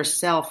really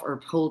herself or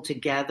pulled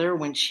together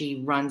when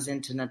she runs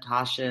into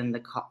Natasha in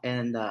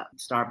the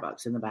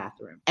Starbucks in the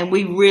bathroom. And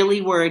we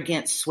really were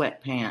against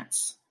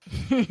sweatpants.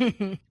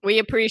 We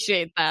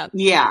appreciate that.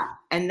 Yeah.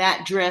 And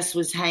that dress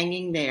was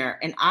hanging there.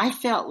 And I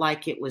felt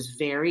like it was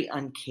very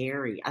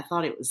un-Carrie. I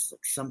thought it was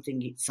like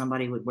something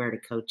somebody would wear to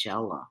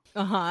Coachella.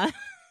 Uh-huh.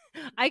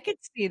 I could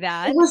see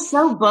that. It was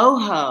so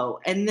boho.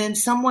 And then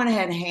someone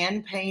had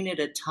hand painted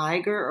a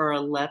tiger or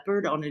a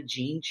leopard on a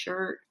jean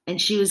shirt.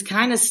 And she was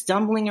kind of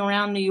stumbling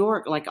around New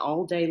York like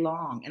all day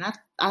long. And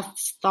I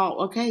thought,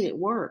 okay, it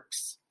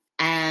works.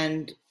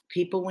 And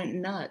people went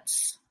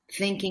nuts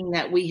thinking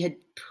that we had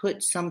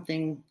put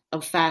something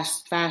of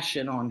fast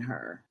fashion on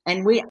her.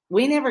 And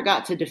we never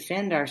got to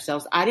defend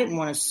ourselves. I didn't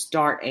want to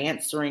start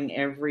answering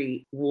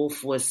every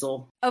wolf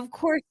whistle. Of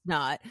course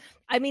not.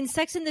 I mean,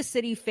 Sex and the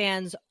City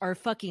fans are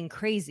fucking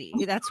crazy.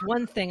 That's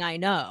one thing I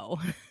know.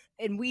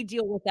 And we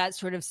deal with that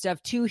sort of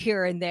stuff too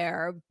here and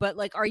there. But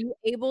like, are you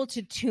able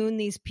to tune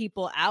these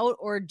people out,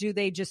 or do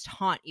they just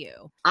haunt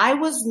you? I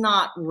was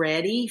not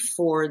ready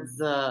for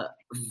the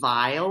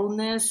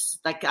vileness.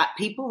 Like,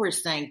 people were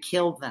saying,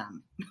 kill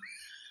them.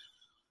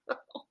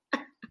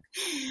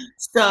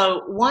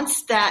 So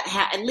once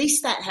that at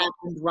least that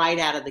happened right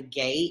out of the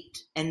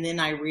gate. And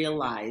then I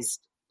realized,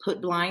 put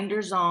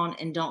blinders on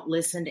and don't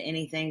listen to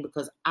anything,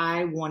 because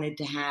I wanted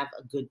to have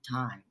a good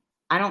time.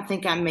 I don't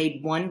think I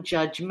made one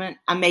judgment.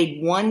 I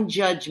made one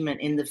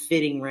judgment in the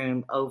fitting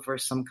room over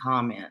some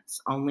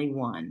comments. Only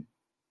one.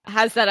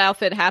 Has that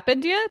outfit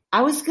happened yet?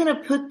 I was going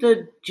to put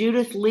the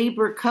Judith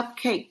Lieber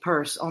cupcake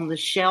purse on the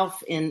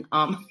shelf in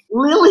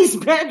Lily's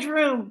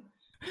bedroom.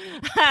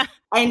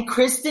 And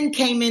Kristen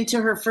came into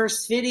her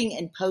first fitting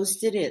and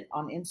posted it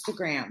on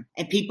Instagram.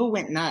 And people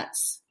went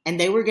nuts. And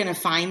they were going to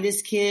find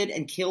this kid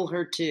and kill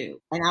her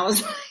too. And I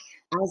was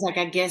like,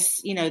 I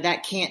guess,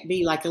 that can't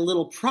be like a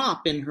little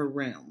prop in her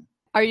room.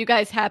 Are you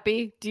guys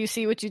happy? Do you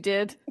see what you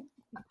did?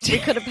 We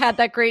could have had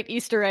that great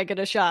Easter egg in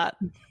a shot.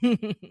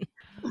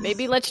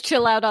 Maybe let's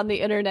chill out on the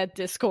internet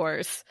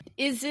discourse.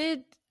 Is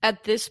it,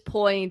 at this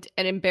point,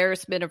 an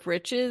embarrassment of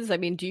riches? I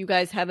mean, do you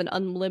guys have an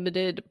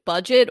unlimited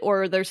budget,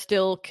 or are there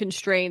still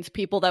constraints,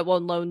 people that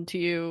won't loan to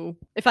you,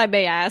 if I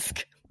may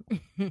ask?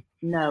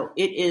 No,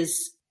 it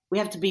is. We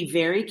have to be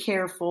very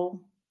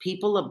careful.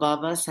 People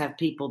above us have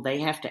people they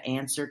have to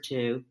answer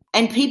to.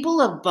 And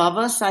people above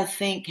us, I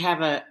think,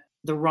 have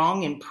the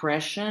wrong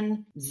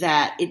impression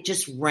that it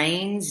just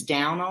rains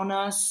down on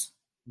us,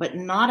 but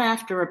not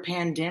after a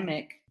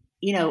pandemic.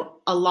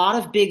 A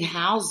lot of big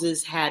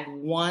houses had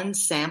one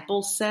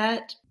sample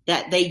set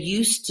that they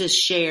used to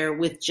share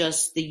with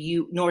just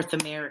the North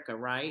America,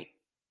 right?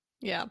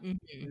 Yeah.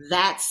 Mm-hmm.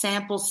 That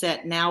sample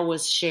set now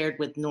was shared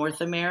with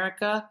North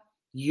America,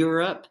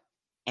 Europe,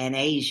 and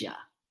Asia.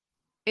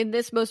 In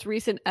this most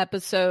recent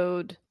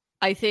episode,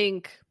 I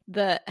think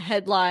the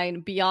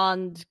headline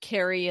beyond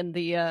Carrie in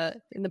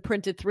the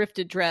printed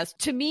thrifted dress,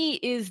 to me,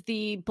 is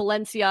the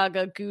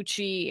Balenciaga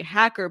Gucci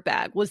hacker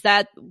bag. Was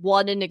that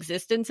one in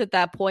existence at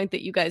that point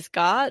that you guys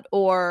got,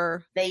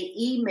 or? They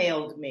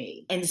emailed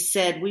me and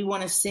said, we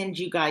want to send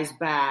you guys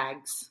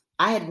bags.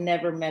 I had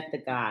never met the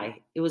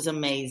guy. It was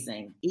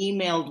amazing.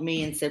 Emailed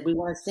me and said, we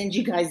want to send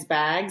you guys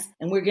bags,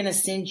 and we're going to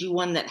send you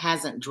one that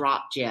hasn't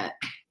dropped yet.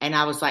 And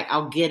I was like, I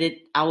will get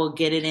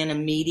it in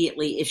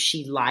immediately if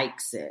she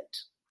likes it.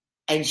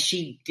 And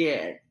she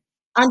did.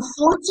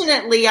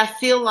 Unfortunately, I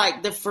feel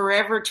like the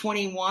Forever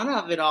 21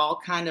 of it all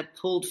kind of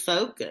pulled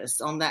focus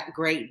on that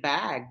great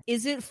bag.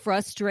 Is it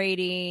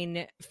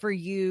frustrating for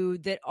you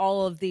that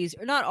all of these,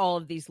 or not all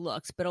of these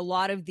looks, but a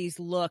lot of these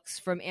looks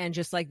from And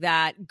Just Like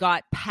That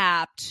got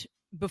papped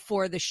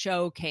before the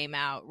show came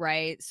out,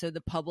 right? So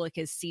the public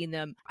has seen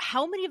them.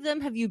 How many of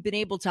them have you been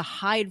able to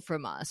hide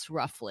from us,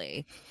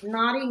 roughly?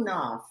 Not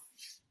enough.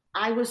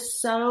 I was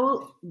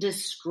so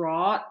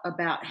distraught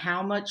about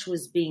how much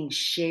was being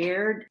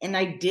shared, and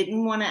I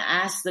didn't want to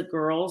ask the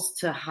girls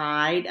to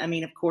hide. I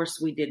mean, of course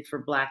we did for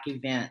Black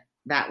Event.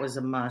 That was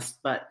a must,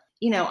 but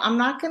I'm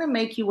not going to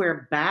make you wear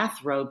a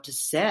bathrobe to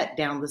set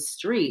down the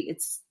street.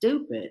 It's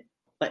stupid.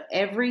 But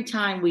every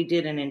time we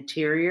did an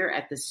interior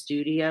at the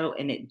studio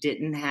and it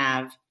didn't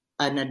have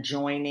an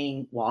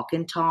adjoining walk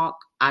and talk,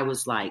 I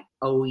was like,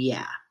 oh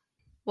yeah.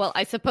 Well,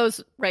 I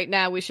suppose right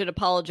now we should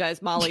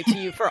apologize, Molly, to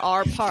you for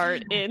our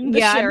part in the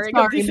Yeah, sharing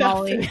I'm of sorry, these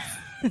Molly.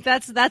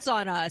 episodes. That's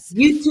on us.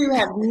 You two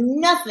have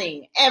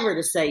nothing ever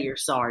to say you're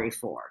sorry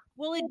for.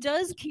 Well, it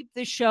does keep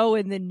the show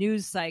in the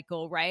news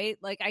cycle, right?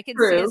 Like I can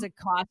True. see as a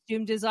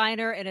costume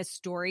designer and a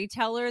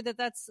storyteller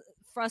that's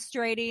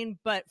frustrating,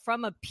 but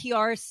from a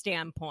PR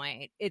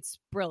standpoint, it's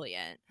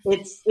brilliant.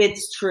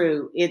 It's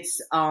true. It's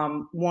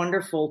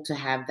wonderful to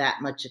have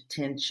that much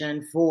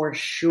attention for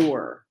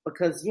sure.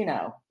 Because,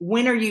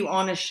 when are you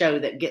on a show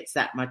that gets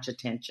that much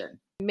attention?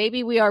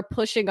 Maybe we are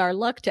pushing our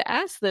luck to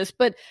ask this,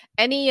 but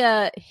any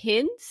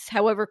hints,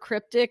 however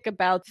cryptic,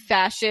 about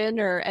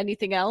fashion or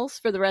anything else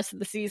for the rest of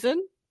the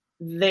season?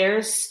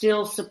 There's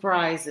still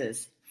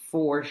surprises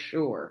for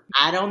sure.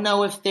 I don't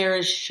know if they're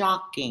as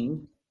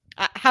shocking.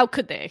 How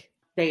could they?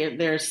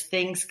 There's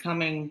things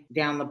coming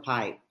down the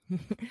pipe.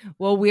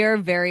 Well, we are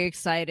very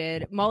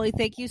excited. Molly,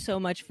 thank you so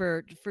much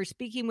for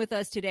speaking with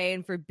us today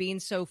and for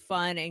being so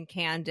fun and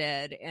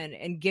candid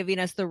and giving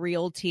us the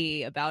real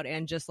tea about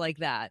And Just Like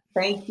That.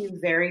 Thank you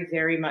very,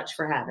 very much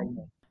for having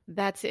me.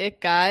 That's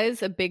it,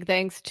 guys. A big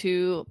thanks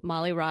to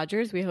Molly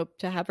Rogers. We hope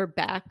to have her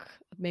back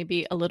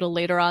maybe a little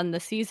later on in the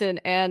season.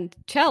 And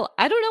Chell,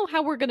 I don't know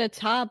how we're going to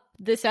top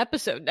this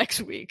episode next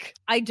week.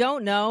 I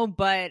don't know,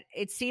 but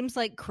it seems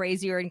like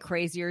crazier and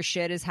crazier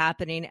shit is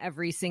happening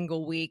every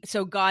single week.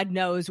 So God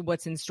knows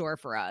what's in store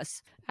for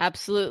us.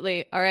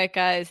 Absolutely. All right,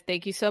 guys.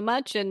 Thank you so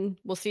much. And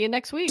we'll see you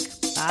next week.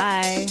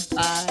 Bye.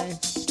 Bye.